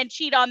woman and then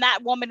cheat on that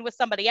woman with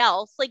somebody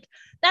else. Like,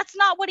 that's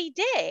not what he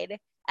did.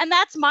 And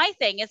that's my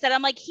thing, is that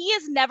I'm like, he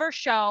has never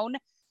shown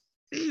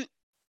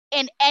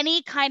in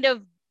any kind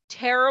of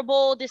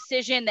terrible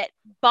decision that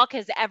Buck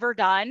has ever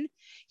done,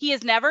 he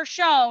has never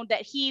shown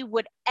that he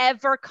would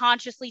ever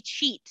consciously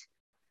cheat,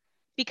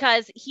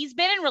 because he's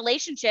been in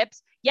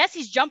relationships. Yes,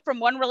 he's jumped from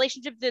one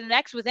relationship to the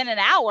next within an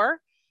hour,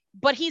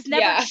 but he's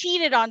never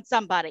cheated on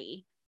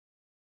somebody.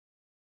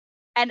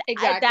 And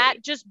that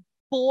just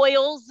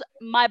boils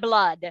my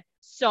blood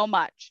so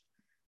much.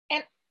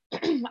 And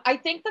I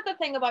think that the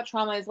thing about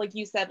trauma is, like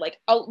you said, like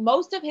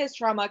most of his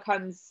trauma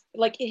comes,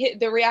 like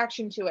the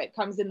reaction to it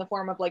comes in the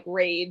form of like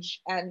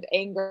rage and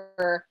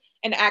anger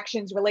and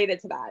actions related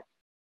to that.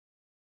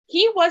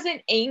 He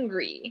wasn't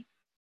angry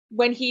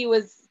when he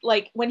was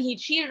like, when he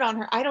cheated on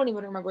her. I don't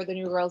even remember the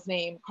new girl's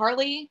name.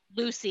 Carly?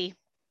 Lucy.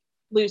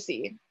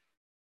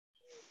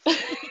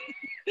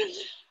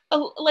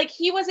 Like,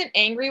 he wasn't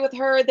angry with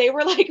her. They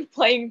were like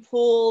playing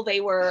pool. They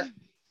were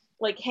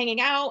like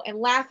hanging out and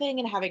laughing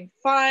and having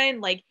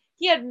fun. Like,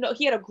 he had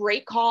a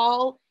great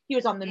call. He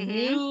was on the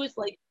news.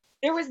 Like,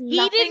 there was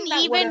nothing. He didn't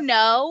even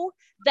know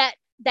that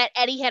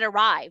Eddie had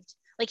arrived.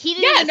 Like, he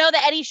didn't even know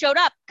that Eddie showed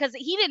up, because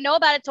he didn't know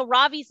about it till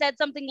Ravi said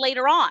something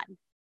later on.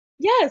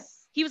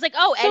 Yes. He was like,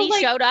 oh, Eddie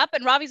showed up.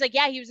 And Ravi's like,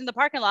 yeah, he was in the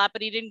parking lot,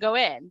 but he didn't go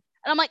in. And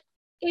I'm like,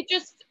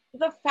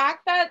 the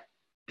fact that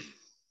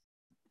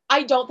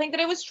I don't think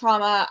that it was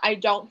trauma. I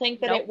don't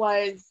think that it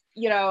was,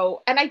 and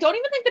I don't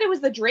even think that it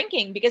was the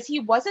drinking, because he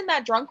wasn't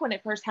that drunk when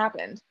it first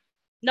happened.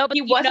 No, but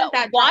he wasn't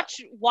that drunk.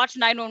 Watch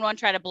 911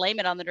 try to blame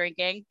it on the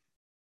drinking.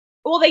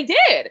 Well, they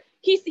did.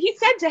 He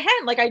said to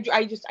Hen, like,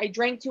 I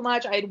drank too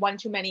much. I had one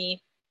too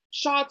many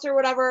shots or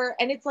whatever.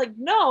 And it's like,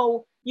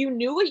 no, you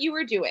knew what you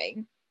were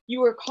doing. You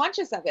were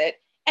conscious of it.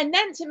 And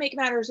then, to make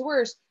matters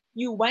worse,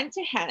 you went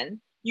to Hen,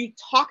 you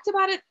talked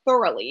about it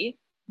thoroughly,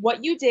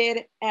 what you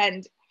did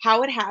and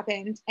how it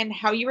happened and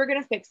how you were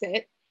going to fix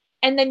it.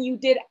 And then you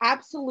did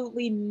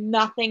absolutely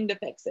nothing to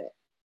fix it.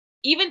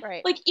 Even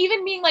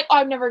being like, oh,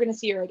 I'm never going to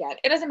see her again.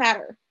 It doesn't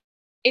matter.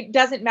 it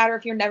doesn't matter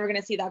if you're never going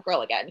to see that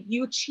girl again.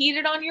 You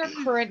cheated on your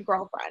current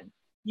girlfriend.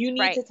 You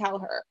need to tell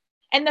her.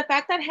 And the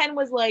fact that Hen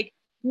was like,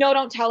 no,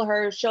 don't tell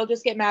her. She'll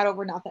just get mad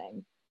over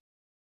nothing.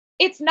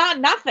 It's not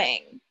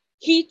nothing.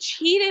 He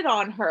cheated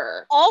on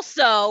her.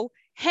 Also,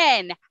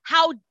 Hen,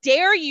 how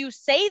dare you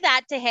say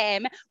that to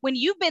him when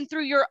you've been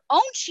through your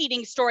own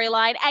cheating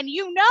storyline and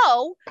you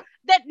know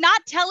that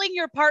not telling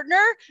your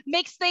partner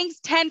makes things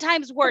 10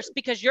 times worse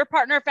because your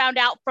partner found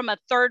out from a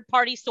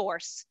third-party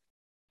source.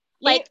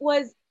 Like, it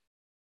was,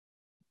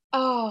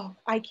 oh,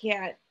 I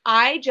can't.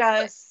 I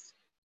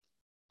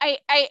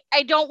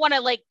don't want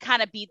to like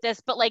kind of beat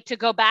this, but like to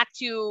go back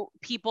to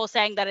people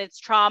saying that it's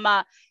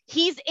trauma,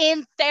 he's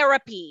in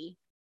therapy.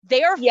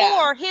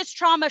 Therefore, his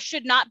trauma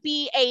should not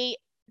be a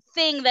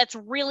thing that's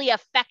really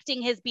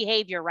affecting his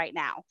behavior right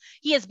now.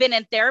 He has been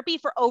in therapy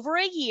for over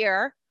a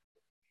year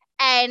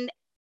and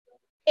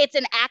it's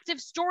an active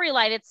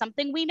storyline. It's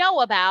something we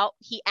know about.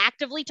 He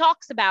actively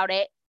talks about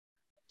it.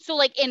 So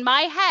like in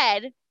my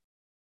head,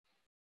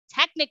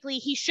 technically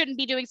he shouldn't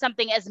be doing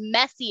something as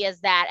messy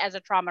as that as a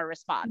trauma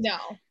response. No.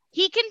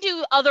 He can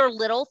do other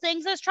little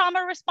things as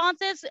trauma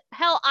responses.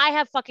 Hell, I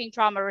have fucking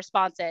trauma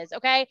responses,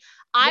 okay?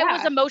 I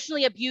was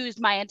emotionally abused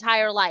my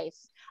entire life.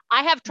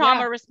 I have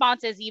trauma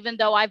responses even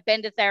though I've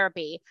been to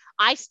therapy.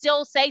 I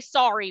still say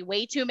sorry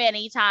way too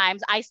many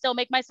times. I still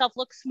make myself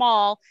look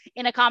small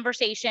in a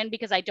conversation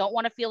because I don't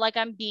want to feel like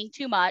I'm being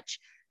too much.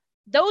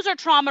 Those are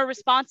trauma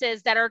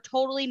responses that are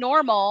totally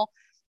normal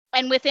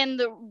and within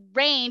the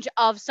range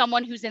of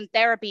someone who's in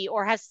therapy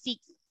or has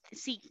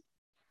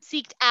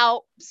seeked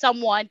out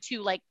someone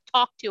to like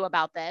talk to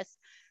about this.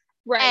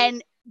 Right.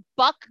 And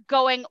Buck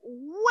going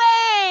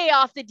way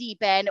off the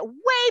deep end,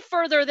 way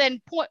further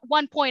than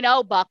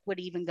 1.0 Buck would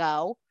even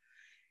go,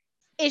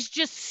 is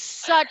just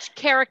such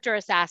character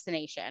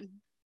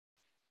assassination.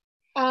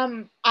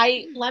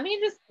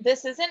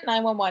 This isn't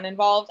 911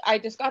 involved. I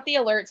just got the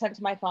alert sent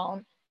to my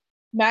phone.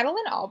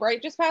 Madeleine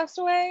Albright just passed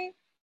away.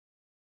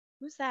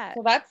 Who's that?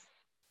 So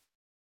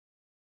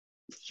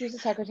she was the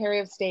Secretary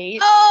of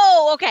State.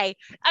 Oh, okay.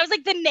 I was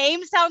like, the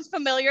name sounds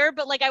familiar,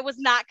 but like I was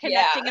not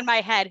connecting in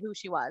my head who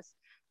she was.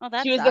 Oh,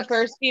 that she was the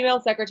first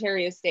female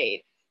Secretary of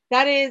State.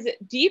 That is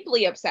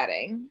deeply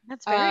upsetting.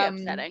 That's very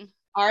upsetting.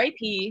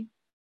 R.I.P.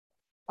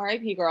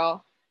 R.I.P.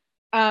 girl.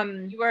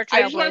 You were a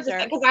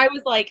trailblazer. Because I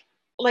was like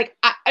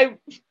I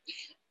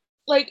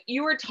like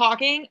you were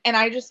talking and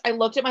I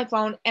looked at my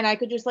phone and I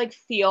could just like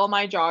feel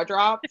my jaw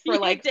drop for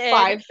like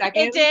 5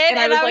 seconds. It did.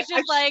 And I was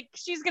just like,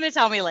 she's going to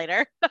tell me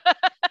later.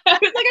 I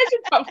was like, I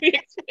should probably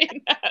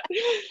explain that.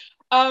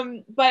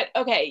 But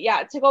okay.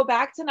 Yeah. To go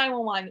back to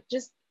 911,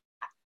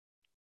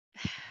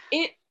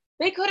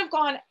 they could have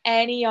gone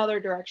any other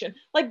direction.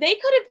 Like they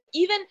could have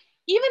even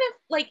if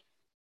like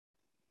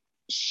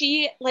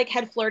she like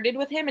had flirted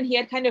with him and he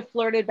had kind of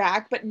flirted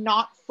back, but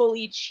not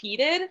fully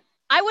cheated.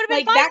 I would have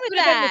been fine with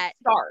that.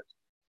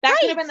 That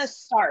could have been the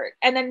start.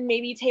 And then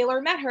maybe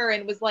Taylor met her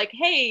and was like,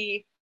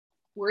 hey,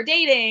 we're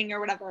dating or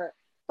whatever.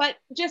 But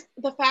just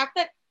the fact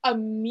that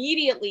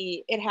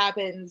immediately it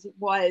happens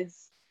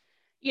was,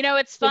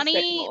 it's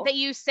funny that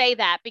you say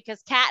that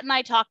because Kat and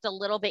I talked a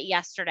little bit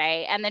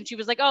yesterday and then she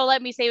was like, oh,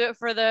 let me save it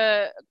for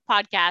the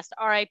podcast.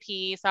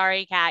 RIP.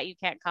 Sorry, Kat, you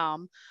can't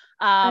come.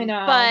 I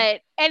know.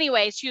 But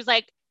anyways, she was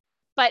like,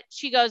 but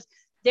she goes,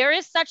 there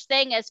is such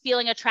thing as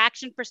feeling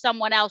attraction for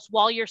someone else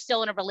while you're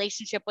still in a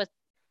relationship with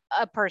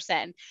a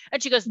person.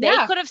 And she goes, they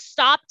could have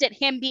stopped at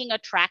him being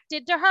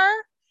attracted to her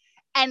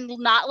and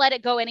not let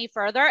it go any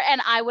further. And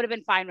I would have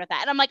been fine with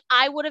that. And I'm like,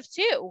 I would have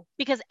too,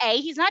 because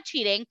he's not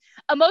cheating.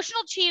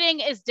 Emotional cheating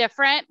is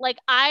different. Like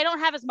I don't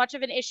have as much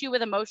of an issue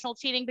with emotional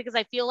cheating because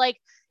I feel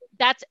like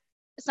that's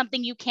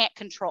something you can't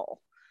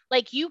control.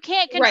 Like you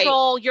can't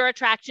control your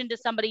attraction to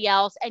somebody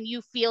else and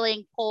you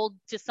feeling pulled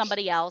to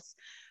somebody else.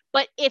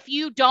 But if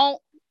you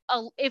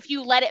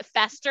let it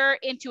fester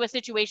into a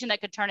situation that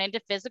could turn into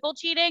physical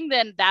cheating,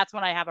 then that's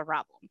when I have a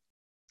problem.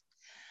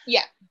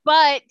 Yeah.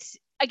 But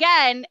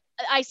again,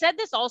 I said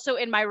this also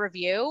in my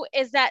review,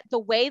 is that the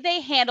way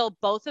they handled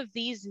both of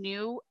these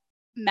new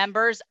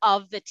members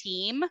of the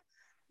team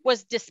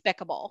was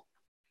despicable.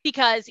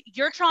 Because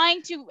you're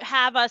trying to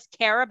have us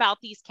care about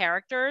these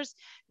characters,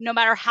 no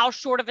matter how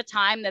short of a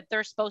time that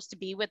they're supposed to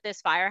be with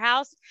this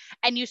firehouse.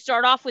 And you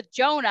start off with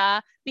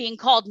Jonah being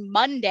called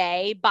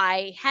Monday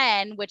by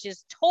Hen, which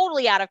is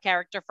totally out of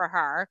character for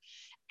her.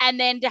 And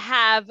then to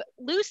have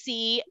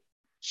Lucy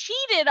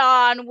cheated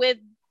on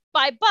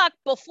by Buck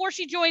before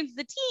she joins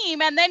the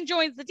team and then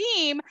joins the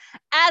team,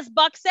 as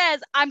Buck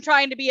says, I'm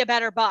trying to be a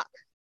better Buck.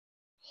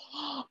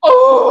 That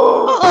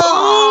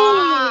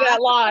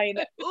line.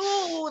 That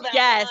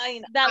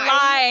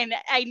line.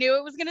 I knew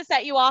it was going to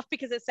set you off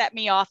because it set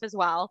me off as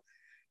well.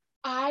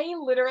 I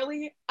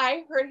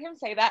heard him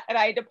say that and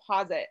I had to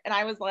pause it and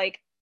I was like,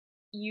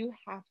 you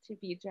have to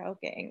be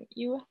joking.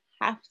 You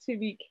have to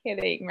be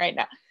kidding right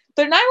now.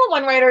 The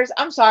 911 writers,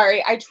 I'm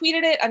sorry. I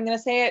tweeted it. I'm going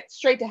to say it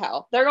straight to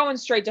hell. They're going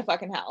straight to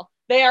fucking hell.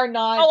 They are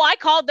not. Oh, I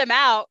called them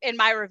out in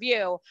my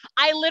review.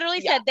 I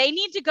literally said they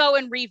need to go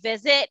and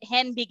revisit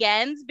Hen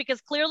Begins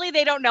because clearly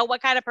they don't know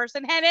what kind of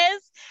person Hen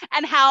is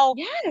and how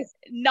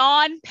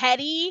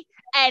non-petty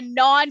and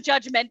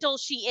non-judgmental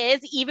she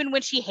is, even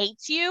when she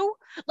hates you.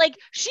 Like,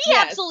 she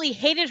absolutely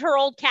hated her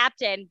old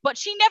captain, but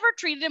she never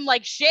treated him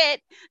like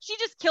shit. She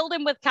just killed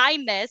him with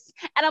kindness.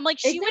 And I'm like,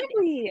 I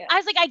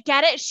was like, I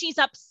get it. She's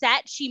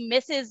upset. She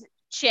misses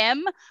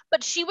Chim,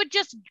 but she would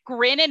just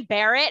grin and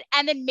bear it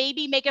and then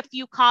maybe make a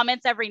few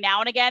comments every now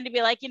and again to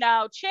be like,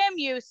 Chim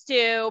used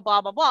to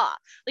blah blah blah.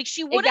 Like,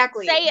 she wouldn't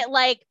say it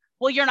like,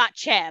 well, you're not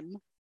Chim.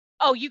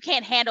 Oh, you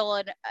can't handle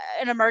an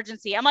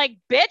emergency. I'm like,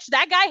 bitch,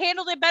 that guy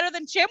handled it better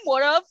than Chim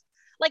would have.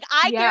 Like,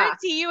 I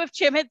guarantee you, if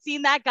Chim had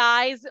seen that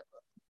guy's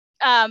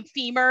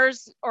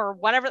femurs or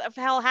whatever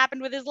the hell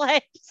happened with his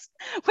legs,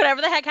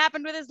 whatever the heck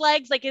happened with his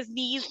legs, like his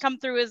knees come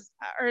through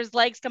his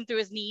legs come through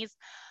his knees.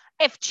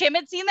 If Chim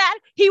had seen that,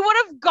 he would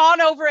have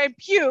gone over and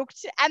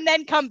puked and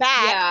then come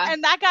back. Yeah.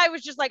 And that guy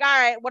was just like, all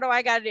right, what do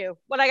I got to do?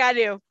 What I got to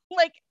do?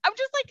 Like, I'm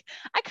just like,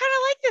 I kind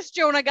of like this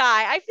Jonah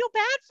guy. I feel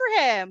bad for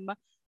him.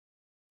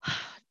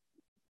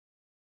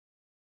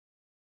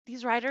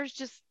 These writers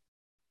just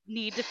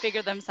need to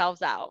figure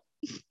themselves out.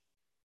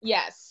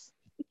 Yes.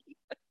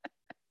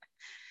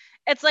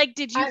 It's like,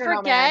 did you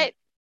forget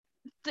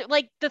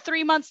like the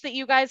 3 months that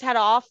you guys had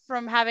off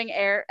from having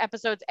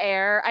episodes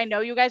air? I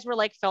know you guys were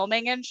like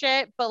filming and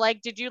shit, but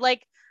like, did you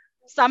like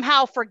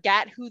somehow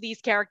forget who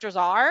these characters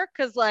are?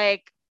 Because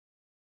like,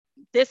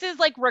 this is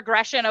like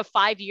regression of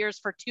 5 years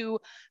for two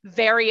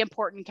very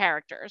important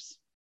characters.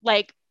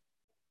 Like,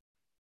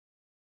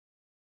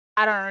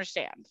 I don't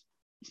understand.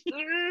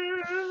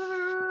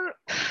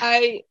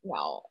 I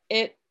know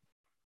it.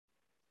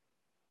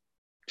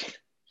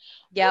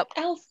 Yep.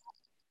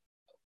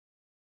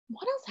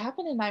 What else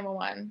happened in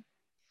 911?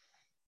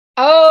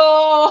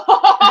 Oh,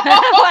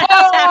 what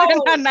else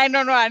happened on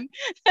 911?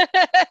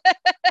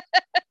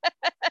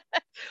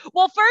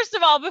 Well, first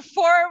of all,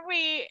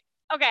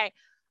 okay.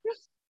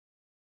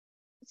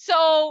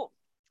 So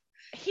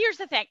here's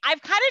the thing.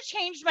 I've kind of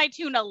changed my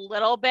tune a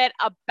little bit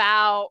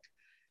about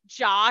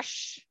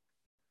Josh,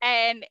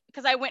 and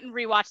because I went and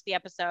rewatched the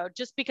episode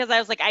just because I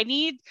was like, I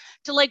need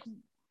to like,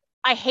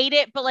 I hate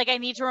it, but like, I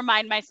need to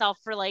remind myself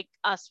for like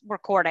us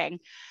recording.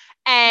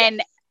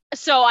 And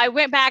so I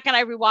went back and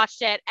I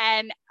rewatched it.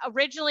 And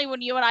originally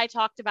when you and I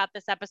talked about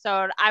this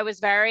episode, I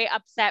was very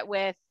upset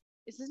with,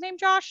 is his name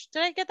Josh?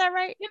 Did I get that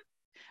right? Yep.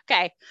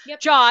 Okay. Yep.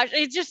 Josh.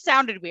 It just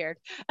sounded weird.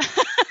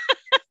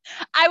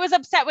 I was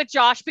upset with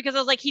Josh because I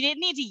was like, he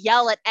didn't need to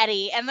yell at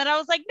Eddie. And then I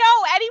was like, no,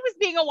 Eddie was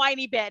being a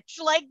whiny bitch.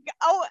 Like,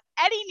 oh,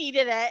 Eddie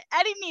needed it.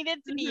 Eddie needed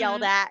to be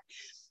yelled at.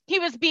 He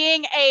was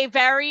being a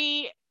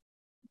very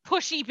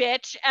pushy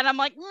bitch. And I'm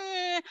like,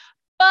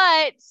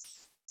 but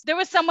there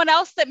was someone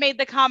else that made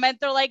the comment.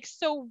 They're like,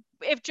 so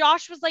if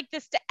Josh was like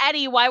this to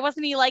Eddie, why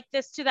wasn't he like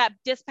this to that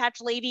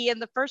dispatch lady in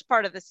the first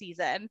part of the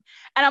season?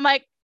 And I'm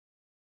like,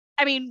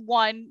 I mean,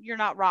 one, you're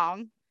not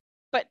wrong.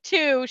 But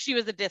two, she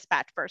was a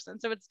dispatch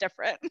person, so it's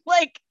different.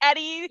 Like,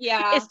 Eddie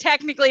is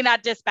technically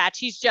not dispatch.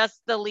 He's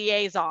just the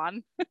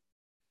liaison.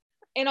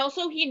 And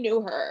also, he knew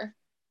her.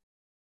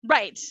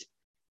 Right.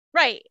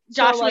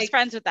 Josh was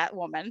friends with that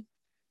woman.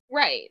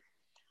 Right.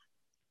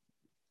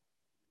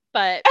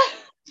 But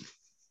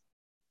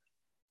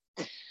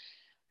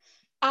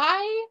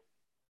I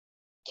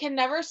can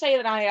never say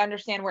that I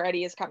understand where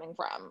Eddie is coming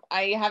from.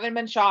 I haven't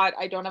been shot.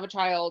 I don't have a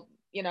child,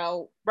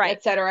 right.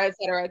 et cetera, et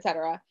cetera, et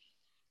cetera.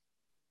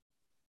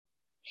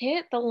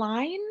 Hit the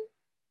line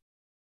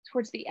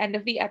towards the end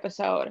of the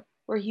episode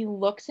where he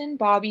looks in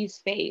Bobby's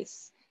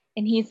face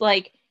and he's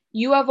like,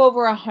 you have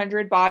over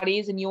 100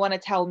 bodies and you want to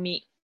tell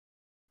me.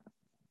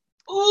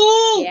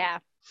 Ooh. Yeah.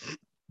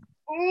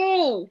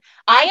 Ooh.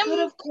 I could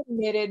have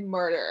committed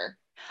murder.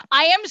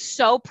 I am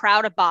so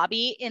proud of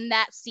Bobby in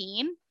that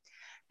scene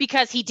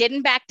because he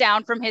didn't back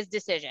down from his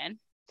decision.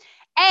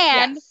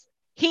 And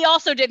he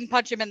also didn't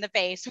punch him in the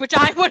face, which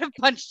I would have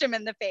punched him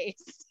in the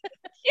face.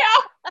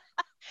 Yeah.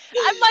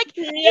 I'm like,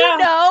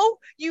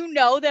 you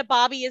know that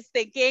Bobby is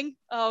thinking,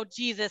 oh,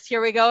 Jesus, here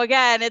we go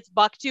again. It's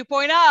Buck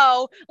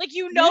 2.0. Like,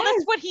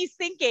 that's what he's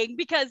thinking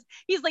because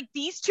he's like,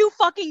 these two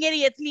fucking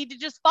idiots need to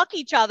just fuck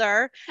each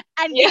other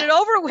and get it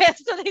over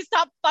with so they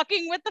stop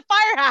fucking with the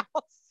firehouse.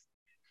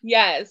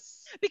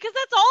 Yes. Because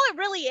that's all it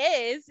really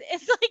is.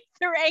 It's like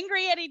they're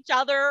angry at each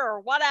other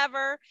or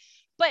whatever.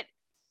 But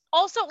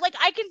also, like,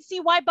 I can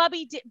see why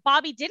Bobby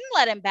didn't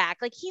let him back.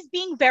 Like, he's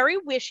being very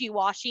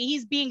wishy-washy.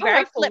 He's being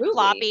very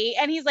flip-floppy.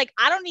 And he's like,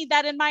 I don't need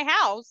that in my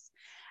house.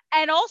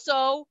 And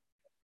also,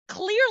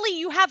 clearly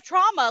you have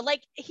trauma.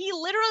 Like, he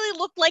literally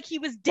looked like he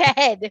was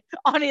dead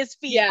on his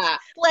feet. Yeah.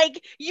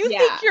 Like, you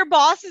think your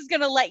boss is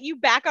going to let you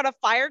back on a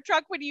fire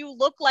truck when you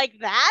look like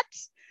that?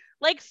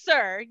 Like,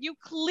 sir, you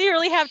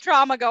clearly have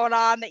trauma going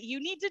on that you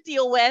need to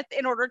deal with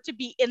in order to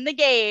be in the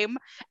game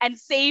and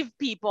save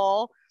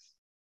people.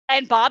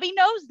 And Bobby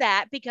knows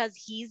that because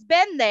he's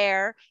been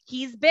there.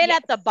 He's been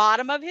at the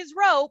bottom of his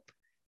rope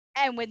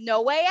and with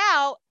no way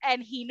out,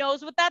 and he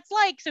knows what that's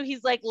like. So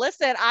he's like,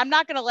 listen, I'm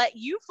not going to let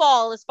you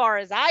fall as far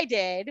as I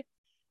did,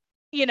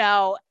 you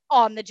know,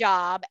 on the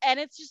job. And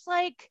it's just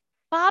like,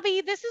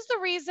 Bobby, this is the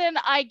reason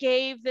I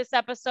gave this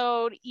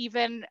episode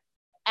even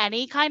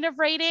any kind of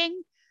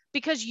rating,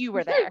 because you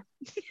were there.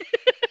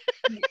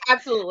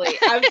 Absolutely.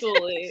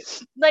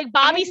 Like,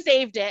 Bobby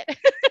saved it.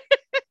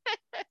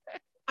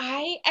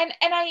 I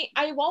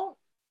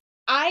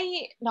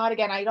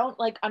don't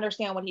like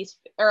understand what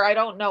I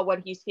don't know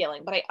what he's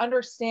feeling, but I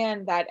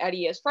understand that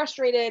Eddie is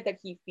frustrated, that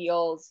he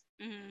feels,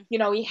 you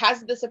know, he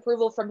has this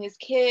approval from his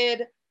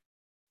kid,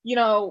 you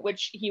know,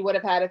 which he would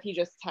have had if he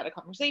just had a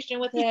conversation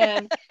with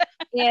him.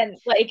 And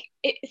like,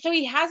 so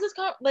he has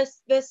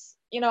this,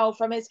 you know,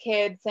 from his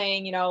kid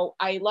saying, you know,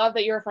 I love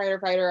that you're a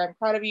fighter. I'm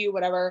proud of you,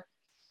 whatever.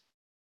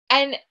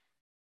 And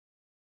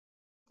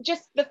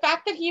just the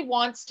fact that he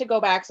wants to go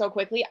back so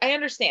quickly, I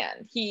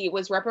understand. He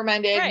was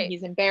reprimanded, and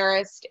he's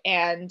embarrassed,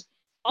 and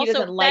he also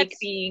doesn't like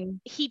being.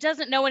 He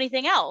doesn't know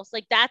anything else.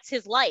 Like, that's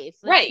his life.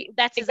 Like, right.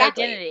 That's his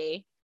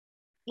identity.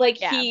 Like,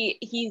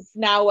 he's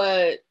now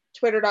a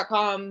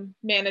Twitter.com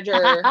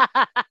manager.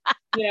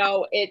 You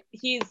know,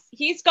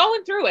 he's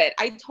going through it.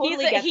 I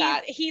totally get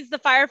that. He's the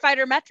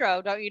firefighter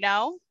Metro, don't you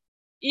know?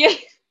 Yeah.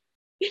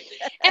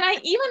 And I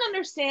even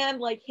understand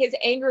like his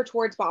anger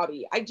towards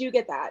Bobby. I do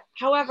get that.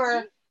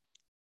 However,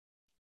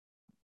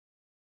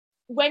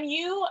 when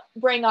you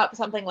bring up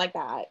something like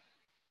that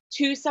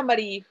to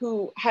somebody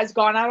who has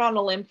gone out on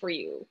a limb for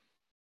you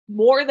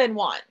more than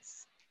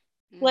once,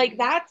 like,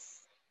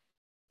 that's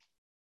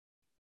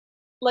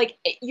like,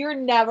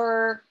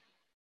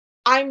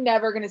 I'm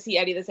never going to see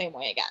Eddie the same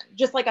way again.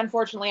 Just like,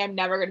 unfortunately, I'm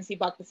never going to see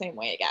Buck the same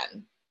way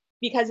again,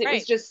 because it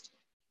was just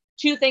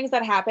two things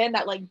that happened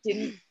that like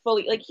didn't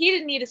fully, like, he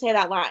didn't need to say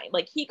that line.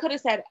 Like, he could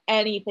have said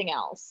anything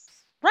else.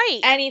 Right.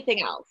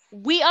 Anything else.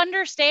 We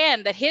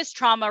understand that his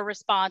trauma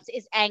response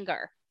is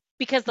anger,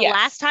 because the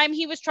last time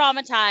he was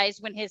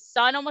traumatized, when his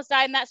son almost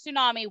died in that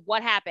tsunami,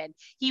 what happened?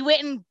 He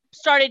went and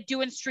started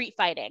doing street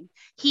fighting.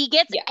 He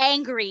gets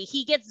angry.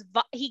 He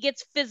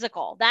gets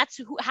physical. That's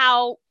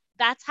how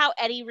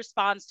Eddie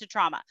responds to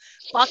trauma.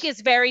 Buck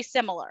is very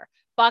similar.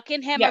 Buck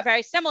and him are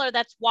very similar.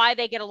 That's why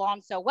they get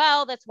along so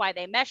well. That's why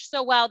they mesh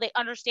so well. They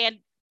understand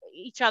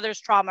each other's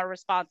trauma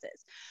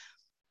responses.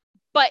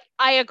 But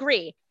I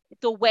agree.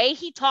 The way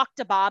he talked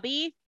to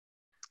Bobby,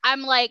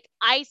 I'm like,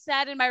 I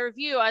said in my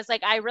review, I was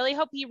like, I really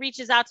hope he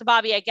reaches out to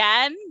Bobby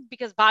again,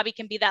 because Bobby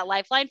can be that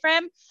lifeline for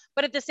him.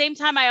 But at the same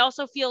time, I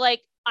also feel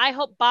like I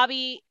hope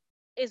Bobby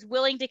is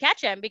willing to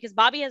catch him, because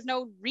Bobby has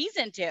no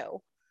reason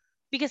to,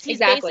 because he's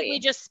basically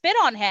just spit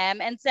on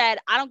him and said,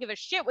 I don't give a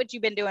shit what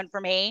you've been doing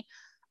for me.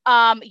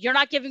 You're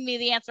not giving me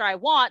the answer I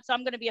want, so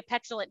I'm going to be a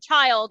petulant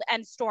child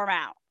and storm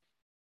out.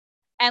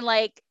 And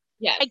like,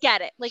 I get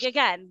it. Like,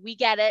 again, we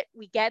get it.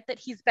 We get that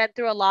he's been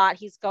through a lot.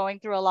 He's going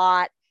through a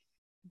lot.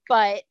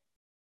 But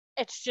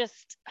it's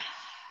just,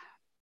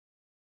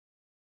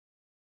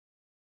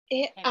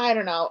 I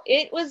don't know.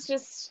 It was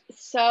just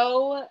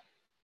so,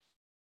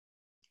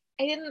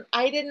 I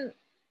didn't,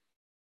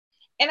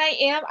 and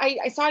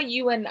I saw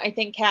you and I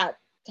think Kat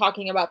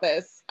talking about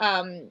this,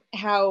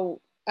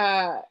 how,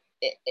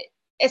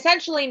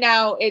 essentially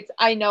now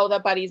I know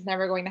that Buddy's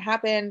never going to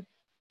happen.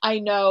 I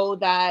know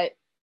that,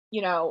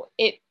 you know,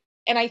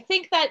 and I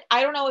think that,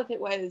 I don't know if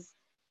it was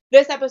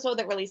this episode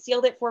that really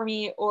sealed it for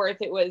me, or if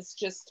it was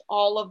just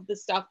all of the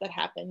stuff that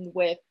happened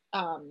with,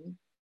 oh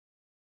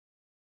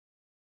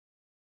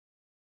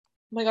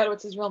my God,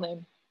 what's his real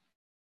name?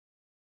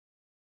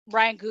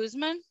 Ryan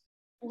Guzman.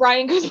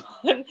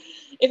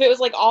 If it was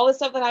like all the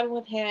stuff that happened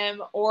with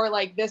him, or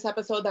like this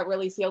episode that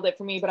really sealed it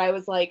for me. But I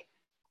was like,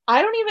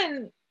 I don't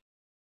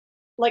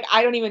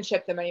even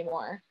ship them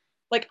anymore.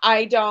 Like,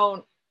 I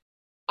don't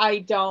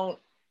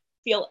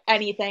feel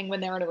anything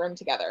when they're in a room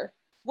together.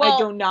 Well, I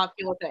do not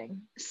feel a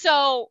thing.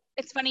 So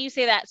it's funny you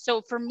say that.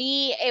 So for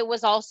me, it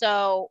was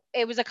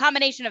a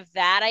combination of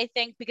that, I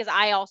think, because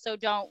I also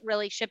don't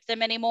really ship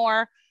them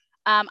anymore.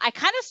 I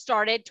kind of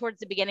started towards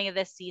the beginning of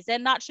this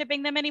season not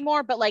shipping them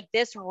anymore, but like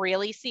this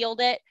really sealed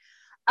it.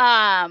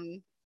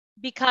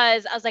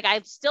 Because I was like,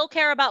 I still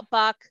care about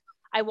Buck.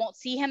 I won't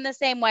see him the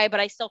same way, but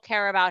I still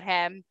care about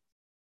him.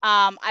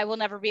 I will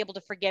never be able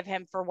to forgive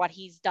him for what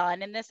he's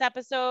done in this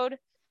episode.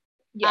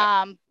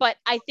 But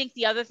I think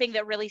the other thing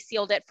that really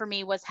sealed it for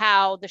me was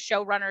how the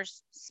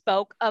showrunners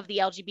spoke of the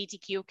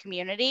LGBTQ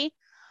community,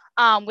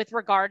 with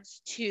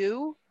regards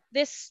to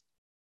this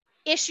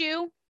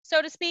issue, so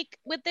to speak,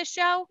 with this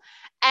show,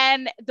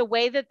 and the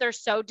way that they're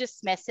so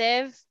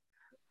dismissive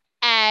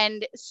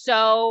and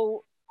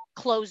so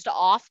closed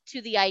off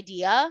to the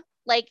idea.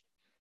 Like,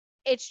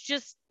 it's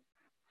just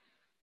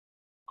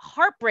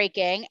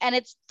heartbreaking and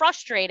it's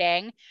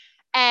frustrating.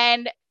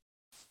 And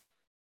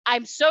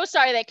I'm so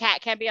sorry that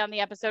Kat can't be on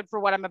the episode for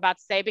what I'm about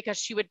to say, because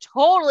she would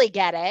totally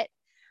get it.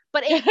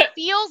 But it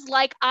feels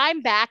like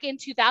I'm back in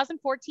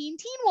 2014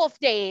 Teen Wolf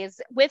days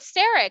with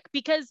Sarek,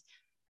 because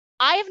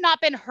I have not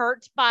been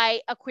hurt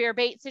by a queer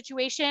bait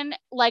situation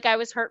like I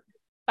was hurt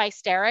by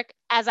Steric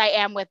as I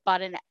am with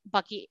Buck and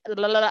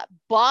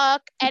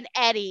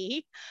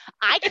Eddie.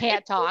 I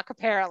can't talk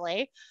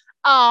apparently.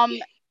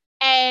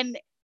 And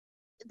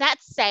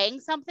that's saying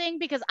something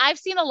because I've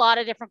seen a lot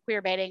of different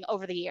queer baiting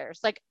over the years.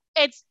 Like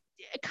it's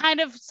kind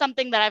of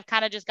something that I've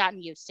kind of just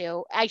gotten used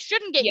to. I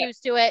shouldn't get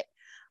used to it,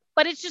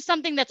 but it's just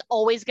something that's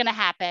always going to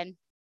happen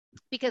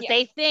because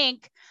they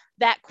think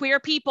that queer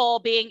people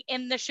being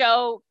in the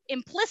show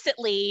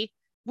implicitly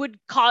would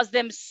cause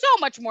them so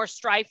much more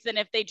strife than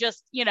if they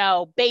just, you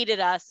know, baited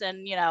us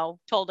and, you know,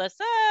 told us,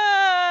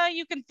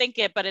 you can think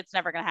it, but it's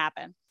never going to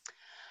happen.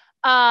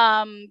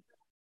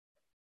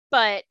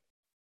 But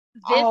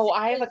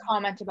I have a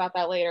comment about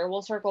that later.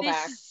 We'll circle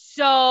back. This is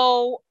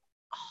so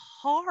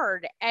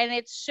hard and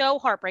it's so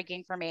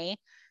heartbreaking for me.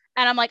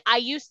 And I'm like, I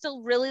used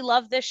to really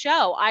love this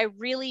show. I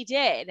really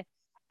did.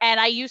 And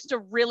I used to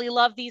really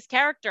love these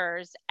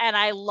characters and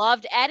I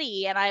loved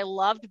Eddie and I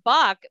loved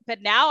Buck.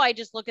 But now I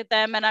just look at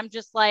them and I'm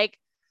just like,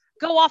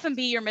 go off and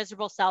be your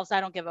miserable selves.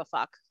 I don't give a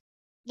fuck.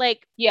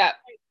 Like, yeah.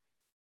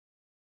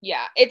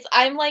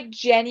 I'm like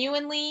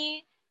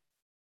genuinely,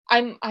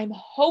 I'm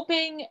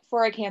hoping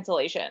for a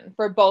cancellation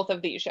for both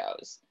of these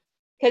shows.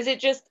 Because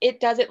it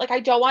does it. Like, I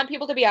don't want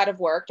people to be out of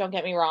work. Don't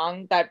get me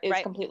wrong. That is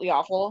completely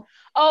awful.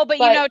 Oh, but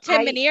you know,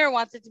 Tim Minear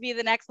wants it to be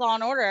the next Law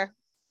and Order.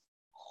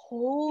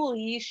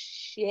 Holy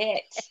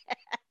shit.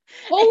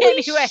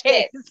 Holy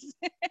shit.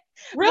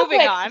 Real quick,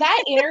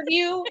 that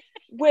interview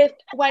with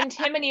when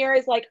Tim Minear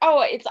is like,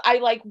 I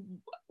like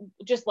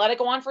just let it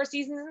go on for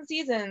seasons and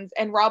seasons.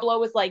 And Rob Lowe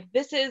was like,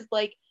 this is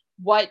like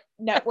what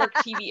network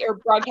TV or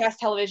broadcast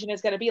television is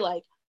going to be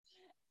like.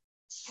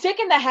 Sick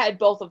in the head,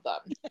 both of them.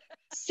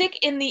 Sick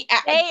in the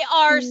They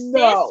are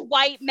cis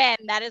white men.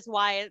 That is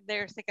why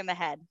they're sick in the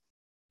head.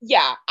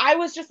 Yeah. I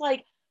was just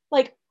like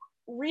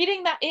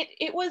reading that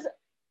it was,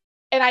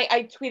 and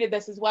I tweeted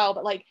this as well,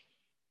 but like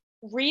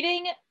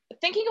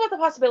thinking about the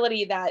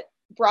possibility that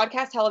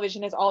broadcast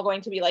television is all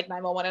going to be like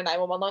 911 and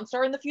 911 Lone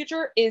Star in the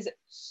future is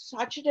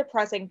such a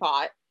depressing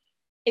thought.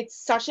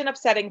 It's such an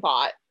upsetting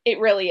thought. It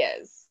really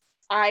is.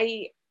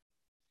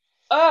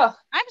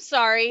 I'm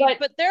sorry,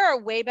 but there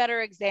are way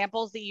better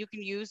examples that you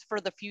can use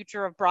for the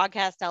future of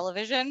broadcast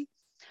television.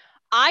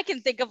 I can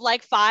think of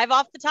like 5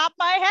 off the top of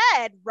my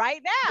head right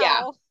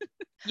now.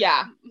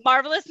 Yeah.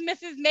 Marvelous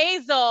Mrs.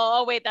 Maisel.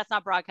 Oh wait, that's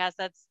not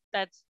broadcast.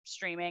 That's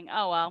streaming.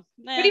 Oh well.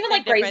 But even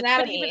like Grey's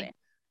Anatomy.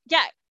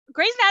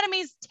 Grey's Anatomy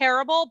is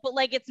terrible, but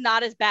like it's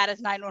not as bad as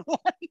 911.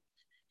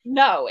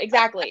 No,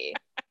 exactly.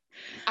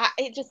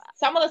 It just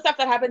some of the stuff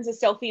that happens is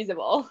still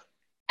feasible.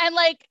 And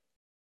like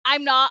I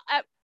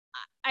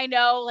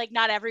know like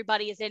not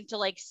everybody is into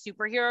like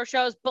superhero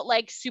shows, but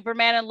like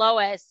Superman and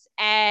Lois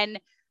and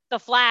The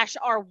Flash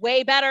are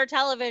way better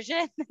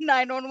television than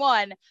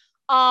 911.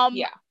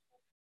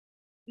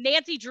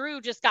 Nancy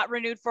Drew just got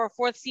renewed for a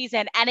 4th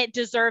season and it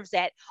deserves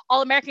it.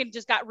 All American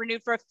just got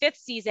renewed for a 5th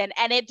season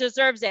and it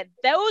deserves it.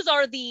 Those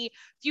are the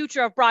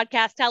future of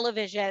broadcast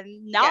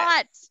television,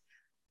 not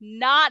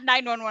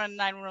 911 and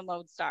 911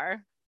 Lone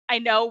Star. I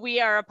know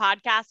we are a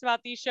podcast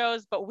about these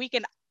shows, but we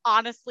can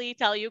honestly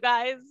tell you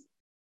guys,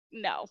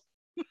 no.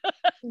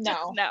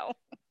 No.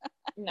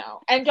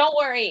 And don't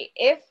worry,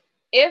 if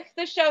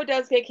the show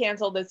does get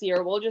canceled this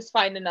year, we'll just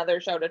find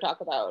another show to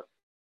talk about.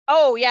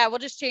 Oh yeah, we'll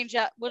just change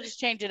it up. We'll just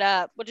change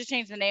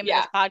the name of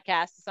this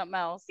podcast to something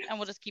else and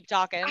we'll just keep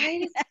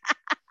talking.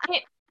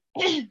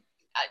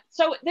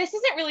 So this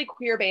isn't really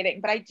queer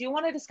baiting, but I do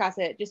want to discuss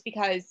it just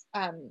because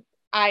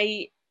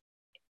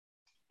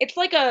it's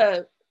like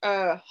a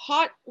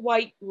hot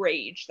white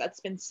rage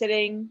that's been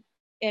sitting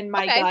in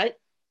my gut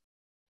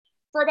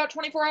for about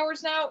 24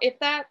 hours now, if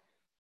that.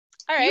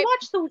 All right. You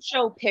watch the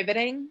show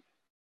Pivoting?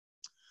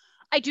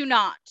 I do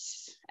not.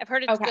 I've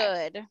heard it's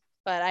good,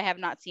 but I have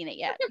not seen it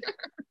yet.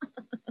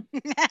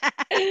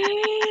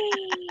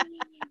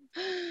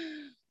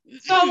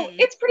 So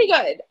it's pretty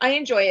good. I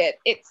enjoy it.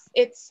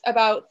 It's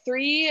about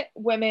 3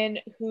 women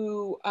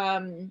who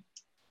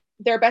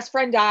their best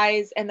friend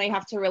dies and they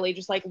have to really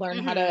just like learn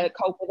how to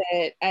cope with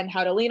it and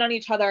how to lean on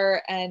each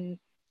other and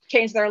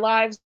change their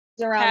lives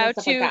around how and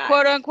stuff to like that.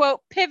 Quote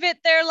unquote pivot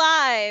their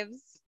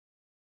lives.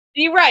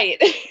 You're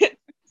right.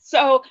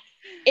 So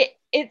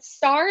it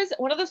stars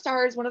one of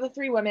the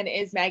 3 women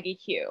is Maggie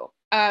Q.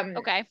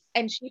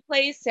 And she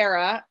plays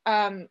Sarah,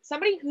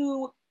 somebody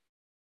who,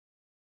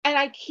 and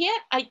I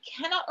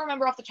cannot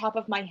remember off the top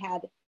of my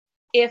head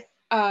if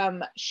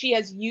she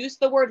has used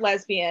the word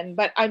lesbian,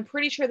 but I'm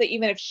pretty sure that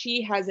even if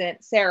she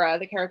hasn't, Sarah,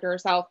 the character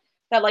herself,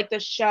 that like the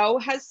show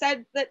has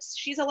said that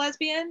she's a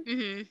lesbian.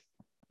 Mm-hmm.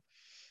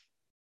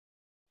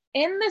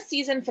 In the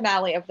season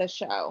finale of the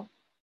show,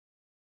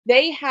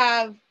 they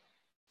have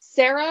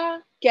Sarah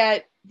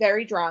get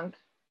very drunk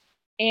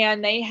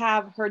and they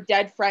have her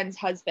dead friend's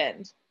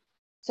husband.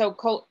 So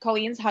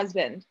Colleen's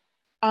husband,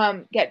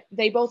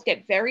 they both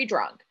get very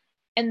drunk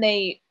and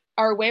they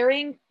are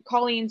wearing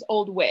Colleen's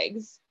old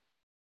wigs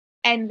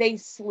and they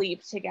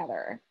sleep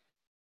together.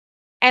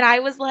 And I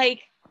was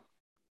like,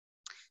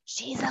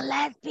 she's a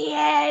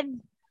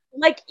lesbian.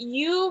 Like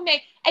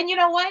and you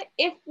know what?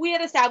 If we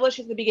had established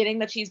at the beginning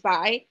that she's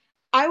bi,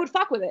 I would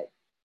fuck with it.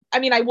 I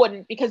mean, I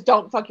wouldn't, because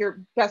don't fuck your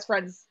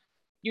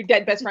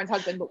dead best friend's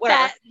husband, but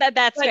whatever.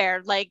 That's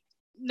fair. Like,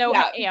 no,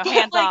 yeah,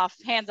 hands like, off,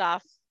 hands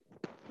off.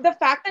 The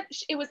fact that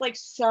it was like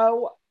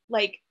so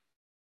like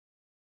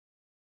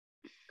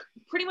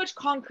pretty much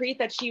concrete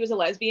that she was a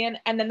lesbian,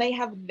 and then they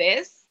have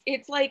this,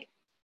 it's like,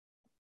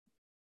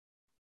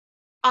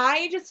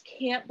 I just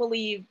can't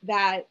believe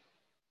that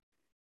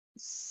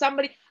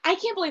I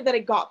can't believe that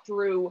it got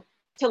through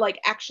to like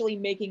actually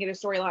making it a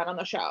storyline on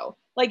the show.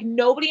 Like,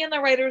 nobody in the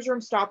writer's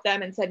room stopped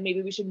them and said,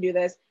 maybe we shouldn't do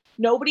this.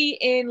 Nobody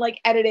in like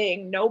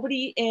editing,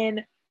 nobody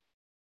in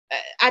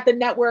at the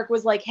network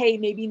was like, hey,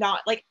 maybe not.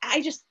 Like,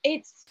 it's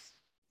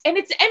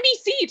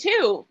NBC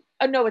too.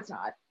 No, it's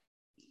not.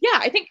 Yeah,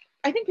 I think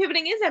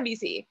pivoting is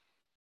NBC.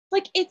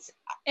 Like, it's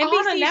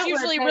NBC is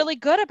usually really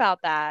good about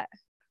that.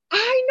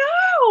 I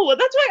know.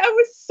 That's why I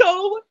was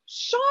so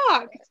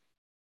shocked.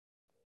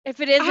 If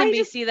it is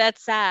NBC,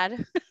 that's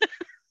sad.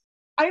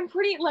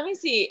 Let me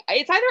see.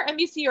 It's either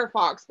NBC or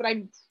Fox, but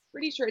I'm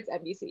pretty sure it's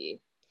NBC.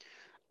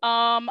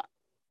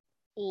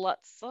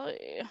 Let's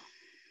see.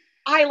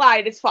 I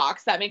lied. It's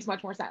Fox. That makes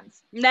much more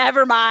sense.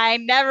 Never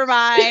mind.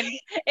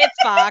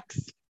 It's Fox.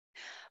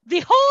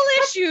 The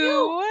whole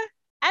issue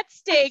at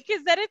stake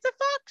is that it's a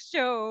Fox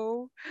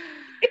show.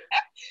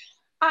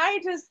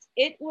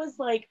 It was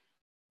like,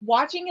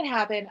 watching it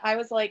happen, I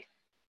was like,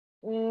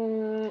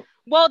 well,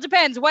 it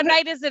depends. What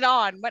night is it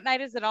on?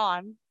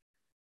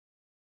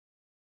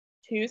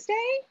 Tuesday?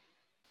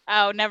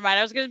 Oh, never mind.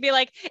 I was going to be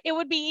like, it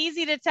would be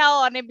easy to tell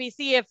on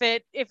NBC if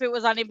it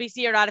was on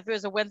NBC or not, if it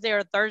was a Wednesday or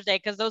a Thursday,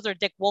 because those are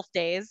Dick Wolf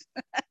days.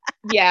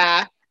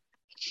 Yeah.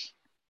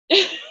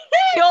 The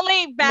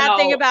only bad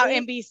thing about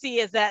NBC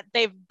is that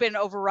they've been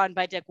overrun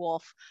by Dick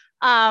Wolf.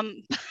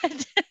 And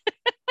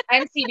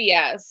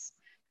CBS.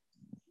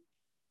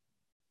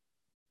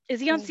 Is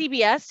he on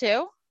CBS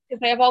too? Because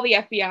they have all the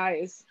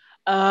FBIs.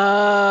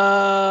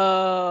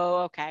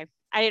 Oh, okay.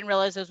 I didn't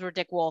realize those were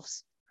Dick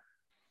Wolf's.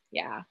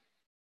 Yeah.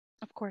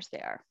 Of course they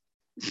are.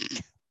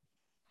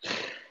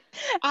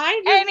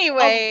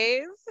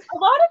 Anyways. A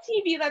lot of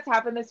TV that's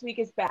happened this week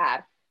is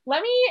bad.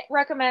 Let me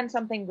recommend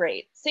something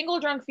great. Single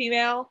Drunk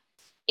Female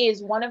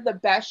is one of the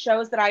best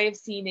shows that I have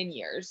seen in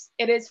years.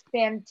 It is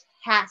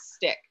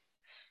fantastic.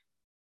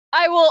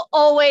 I will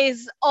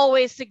always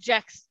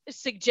suggest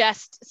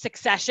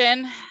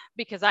Succession,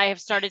 because I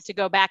have started to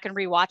go back and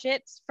rewatch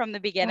it from the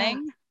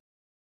beginning.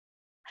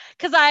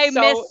 Because I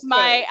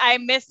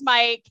miss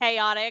my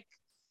chaotic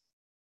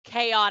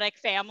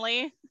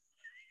family.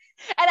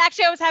 And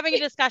actually, I was having a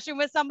discussion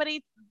with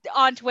somebody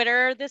on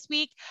Twitter this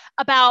week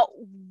about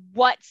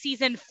what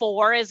season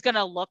 4 is going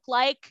to look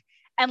like,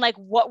 and like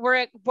what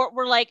we're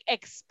like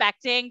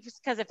expecting.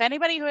 Because if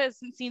anybody who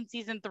hasn't seen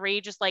season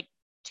 3, just like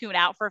tune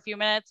out for a few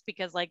minutes,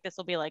 because like this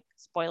will be like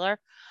spoiler.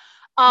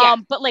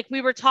 But like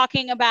we were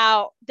talking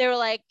about, they were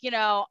like, you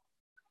know,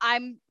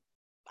 I'm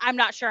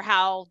not sure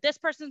how this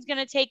person's going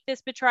to take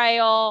this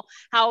betrayal,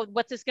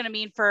 what's this going to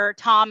mean for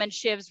Tom and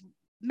Shiv's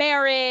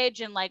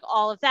marriage, and like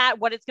all of that,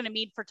 what it's going to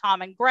mean for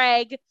Tom and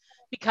Greg,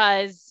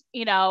 because,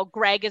 you know,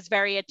 Greg is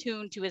very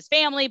attuned to his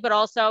family, but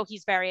also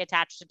he's very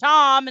attached to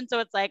Tom. And so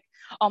it's like,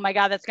 oh my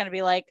God, that's going to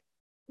be like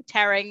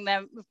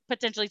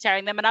potentially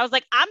tearing them. And I was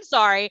like, I'm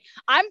sorry,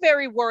 I'm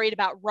very worried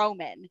about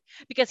Roman,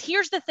 because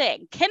here's the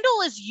thing.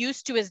 Kendall is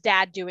used to his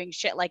dad doing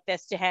shit like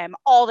this to him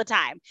all the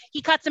time.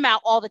 He cuts him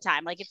out all the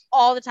time. Like, it's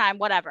all the time,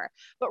 whatever.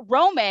 But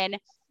Roman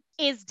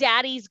is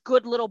daddy's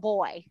good little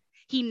boy.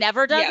 He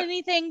never does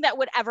anything that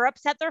would ever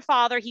upset their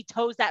father. He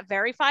toes that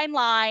very fine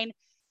line.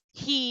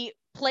 He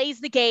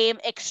plays the game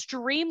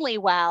extremely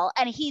well,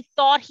 and he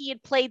thought he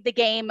had played the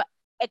game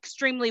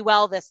extremely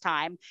well this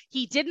time.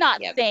 He did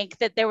not think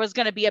that there was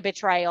going to be a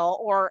betrayal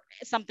or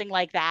something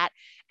like that,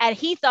 and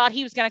he thought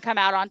he was going to come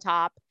out on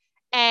top,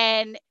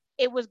 and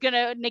it was going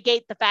to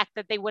negate the fact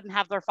that they wouldn't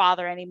have their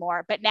father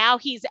anymore. But now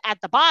he's at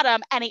the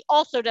bottom, and he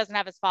also doesn't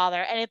have his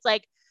father, and it's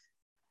like,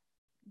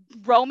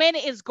 Roman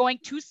is going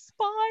to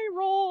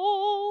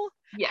spiral.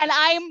 Yes. And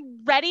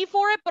I'm ready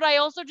for it, but I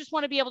also just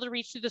want to be able to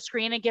reach through the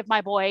screen and give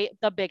my boy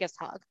the biggest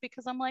hug,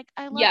 because I'm like,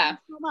 I love him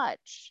so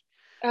much.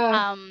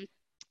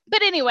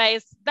 But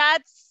anyways,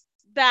 that's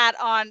that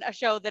on a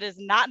show that is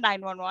not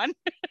 911.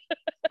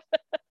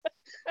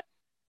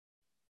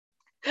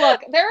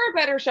 Look, there are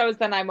better shows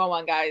than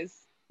 911, guys.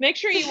 Make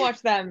sure you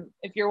watch them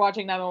if you're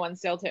watching 911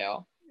 still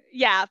too.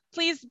 Yeah,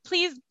 please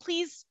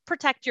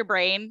protect your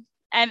brain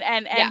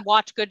and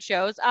watch good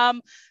shows.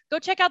 Go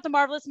check out The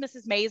Marvelous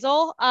Mrs.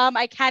 Maisel.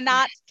 I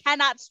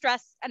cannot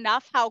stress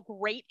enough how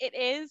great it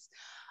is.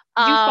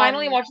 You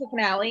finally watched the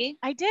finale?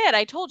 I did.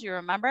 I told you,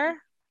 remember?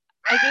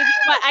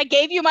 I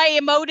gave you my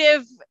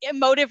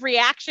emotive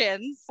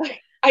reactions.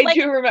 I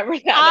do remember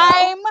that.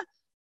 I'm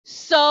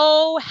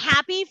so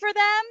happy for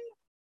them,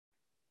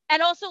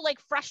 and also like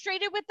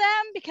frustrated with them,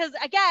 because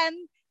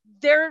again,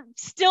 they're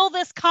still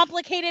this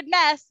complicated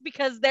mess,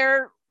 because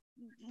they're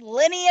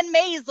Lenny and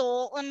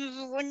Maisel,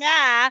 and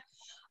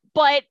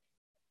but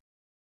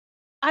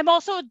I'm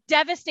also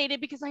devastated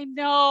because I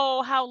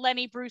know how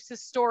Lenny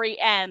Bruce's story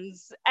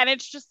ends, and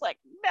it's just like,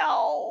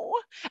 no.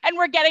 And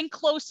we're getting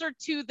closer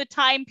to the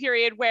time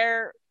period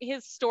where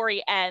his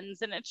story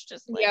ends. And it's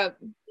just like,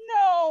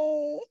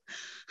 no.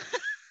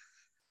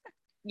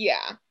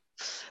 Yeah.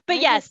 But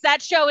yes,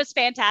 that show is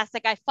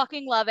fantastic. I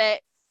fucking love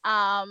it.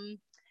 And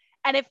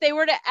if they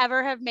were to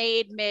ever have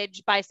made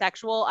Midge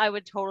bisexual, I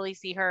would totally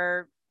see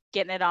her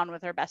getting it on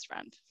with her best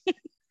friend.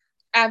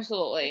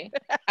 Absolutely.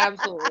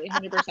 Absolutely.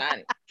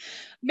 100%.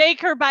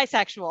 Make her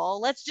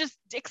bisexual. Let's just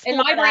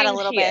explore that a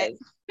little bit.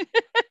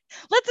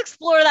 Let's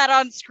explore that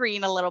on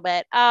screen a little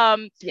bit.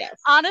 Yes.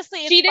 Honestly,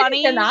 it's she didn't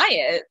funny. deny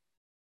it.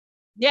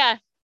 Yeah.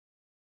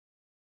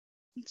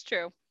 It's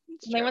true.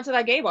 They went to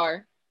that gay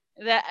bar.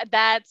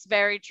 That's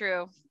very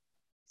true.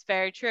 It's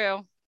very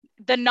true.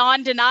 The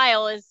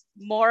non-denial is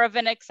more of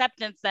an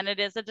acceptance than it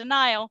is a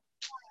denial.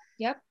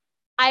 Yep.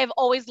 I have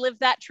always lived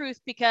that truth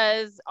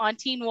because on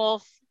Teen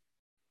Wolf,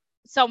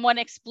 someone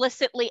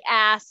explicitly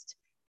asked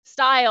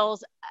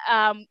Stiles,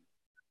 something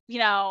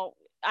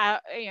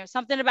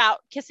about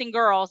kissing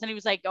girls. And he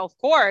was like, oh, of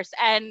course.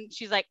 And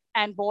she's like,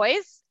 and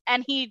boys?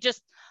 And he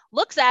just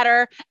looks at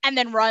her and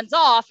then runs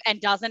off and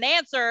doesn't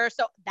answer.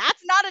 So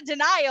that's not a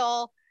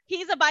denial.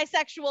 He's a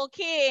bisexual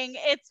king.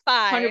 It's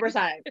fine.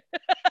 100%.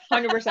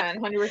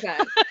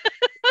 100%.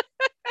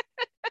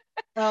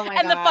 Oh my God.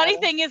 And the funny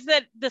God. thing is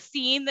that the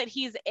scene that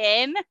he's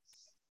in,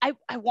 I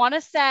want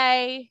to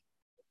say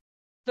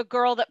the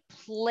girl that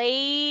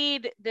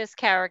played this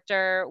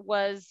character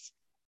was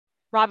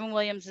Robin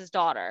Williams'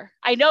 daughter.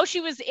 I know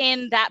she was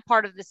in that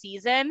part of the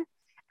season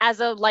as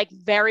a like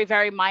very,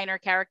 very minor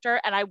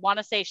character. And I want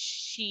to say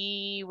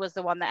she was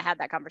the one that had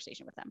that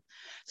conversation with him.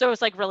 So it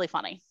was like really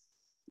funny.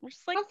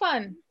 Just like, how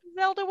fun.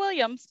 Zelda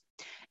Williams.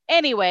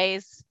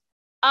 Anyways,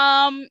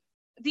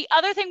 the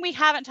other thing we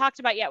haven't talked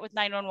about yet with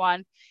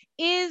 911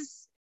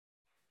 is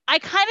I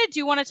kind of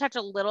do want to touch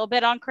a little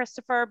bit on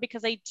Christopher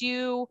because I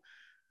do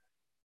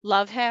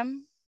love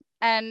him.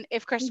 And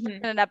if Christopher's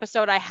in an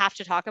episode, I have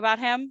to talk about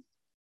him.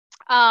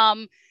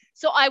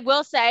 So I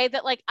will say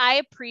that like I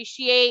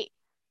appreciate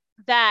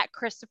that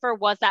Christopher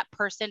was that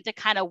person to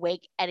kind of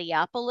wake Eddie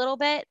up a little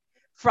bit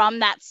from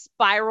that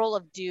spiral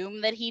of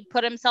doom that he'd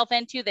put himself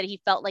into that he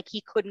felt like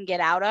he couldn't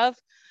get out of.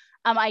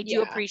 I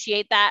do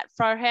appreciate that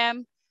for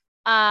him.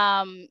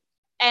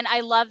 And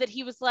I love that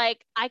he was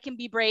like, I can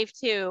be brave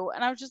too.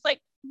 And I was just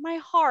like, my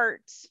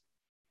heart.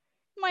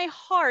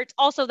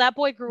 Also, that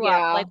boy grew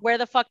up. Like, where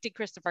the fuck did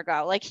Christopher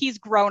go? Like, he's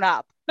grown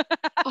up.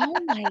 Oh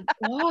my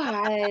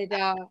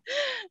God.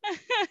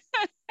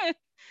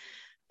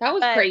 That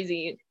was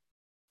crazy.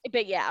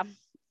 But yeah.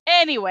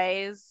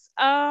 Anyways,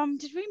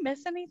 did we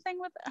miss anything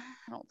with I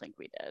don't think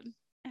we did.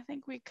 I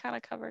think we kind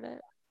of covered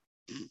it.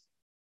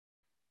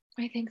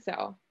 I think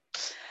so.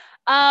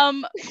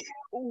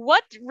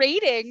 What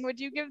rating would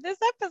you give this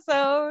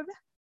episode?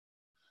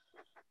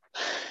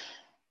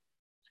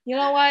 You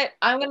know what?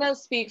 I'm going to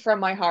speak from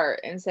my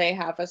heart and say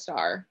 0.5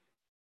 star.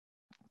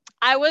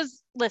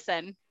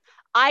 Listen,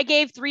 I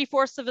gave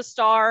 3/4 of a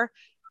star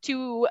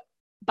to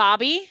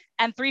Bobby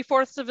and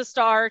 3/4 of a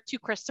star to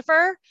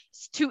Christopher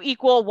to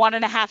equal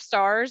 1.5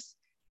 stars.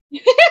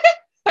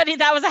 But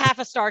that was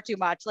 0.5 star too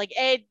much. Like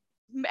it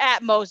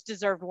at most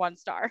deserved 1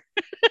 star.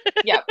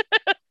 Yep.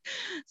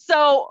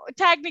 So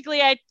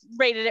technically I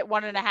rated it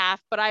 1.5,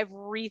 but I've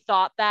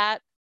rethought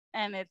that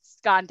and it's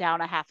gone down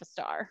 0.5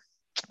 star.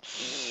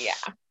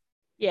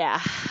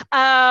 Yeah.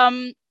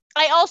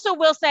 I also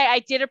will say I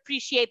did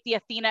appreciate the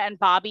Athena and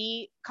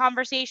Bobby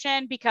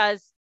conversation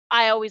because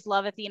I always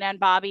love Athena and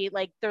Bobby.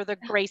 Like they're the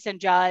Grace and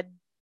Judd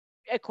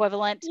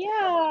equivalent.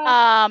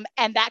 Yeah.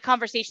 And that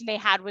conversation they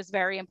had was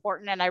very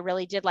important and I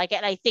really did like it.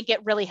 And I think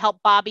it really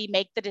helped Bobby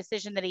make the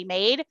decision that he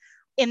made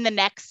in the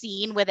next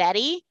scene with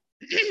Eddie.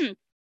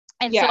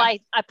 And so I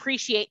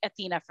appreciate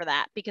Athena for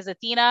that because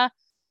Athena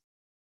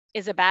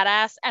is a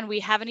badass. And we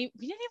didn't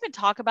even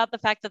talk about the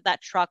fact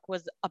that truck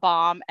was a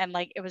bomb and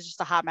like it was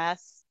just a hot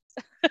mess.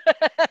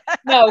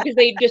 No, because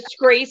they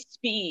disgraced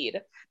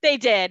Speed. They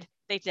did.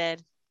 One of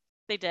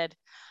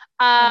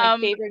my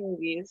favorite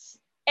movies.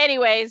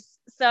 Anyways,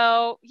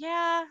 so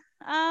yeah,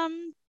 I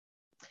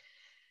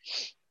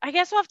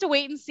guess we'll have to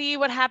wait and see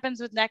what happens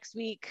with next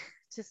week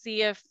to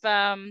see if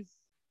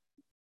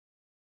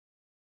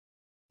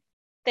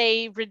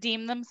they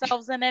redeem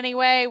themselves in any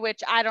way,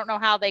 which I don't know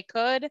how they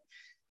could.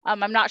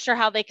 I'm not sure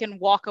how they can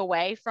walk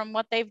away from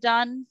what they've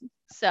done.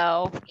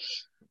 So,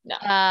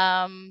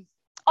 no.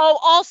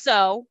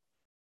 Also,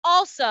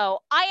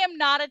 I am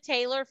not a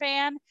Taylor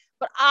fan,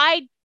 but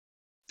I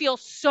feel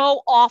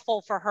so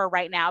awful for her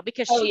right now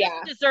because she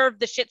doesn't deserve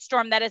the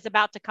shitstorm that is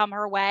about to come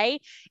her way,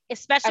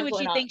 especially when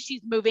she thinks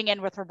she's moving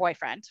in with her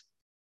boyfriend.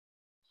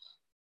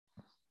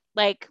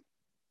 Like,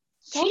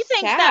 so she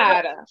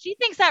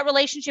thinks that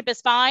relationship is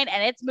fine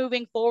and it's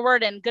moving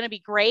forward and going to be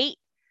great.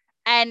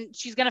 And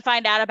she's going to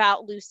find out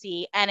about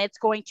Lucy and it's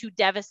going to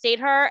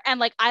devastate her. And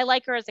like, I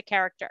like her as a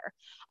character.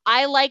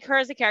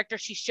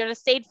 She should have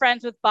stayed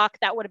friends with Buck.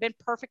 That would have been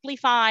perfectly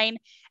fine.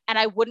 And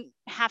I wouldn't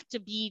have to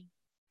be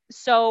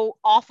so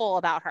awful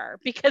about her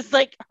because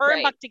like her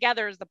and Buck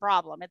together is the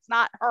problem. It's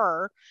not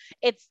her.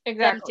 It's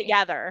them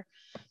together.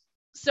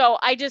 So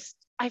I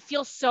I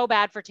feel so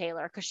bad for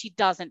Taylor because she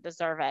doesn't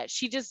deserve it.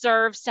 She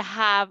deserves to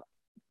have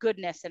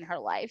goodness in her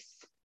life.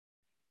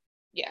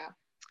 Yeah.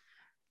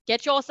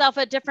 Get yourself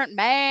a different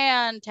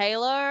man,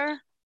 Taylor.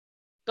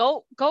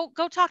 Go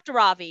talk to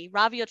Ravi.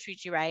 Ravi will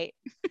treat you right.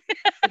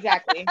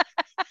 Exactly.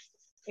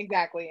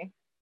 Exactly.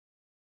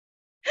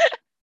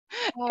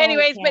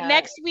 Anyways, but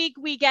next week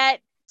we get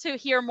to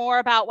hear more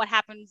about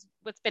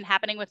what's been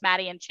happening with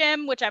Maddie and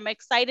Chim, which I'm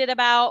excited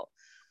about.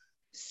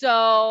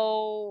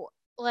 So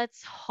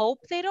let's hope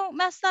they don't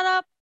mess that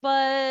up,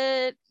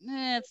 but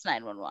it's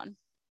 911.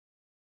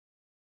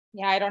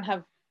 Yeah, I don't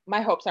have,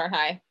 my hopes aren't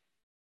high.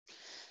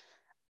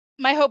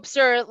 My hopes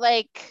are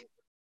like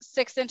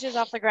 6 inches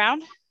off the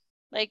ground.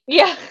 Like,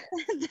 yeah,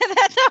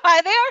 that's how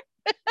high they are.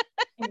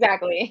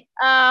 Exactly.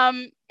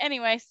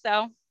 Anyway,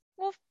 so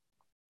we'll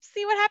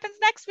see what happens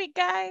next week,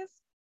 guys.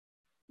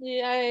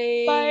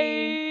 Yay.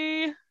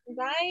 Bye.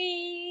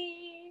 Bye.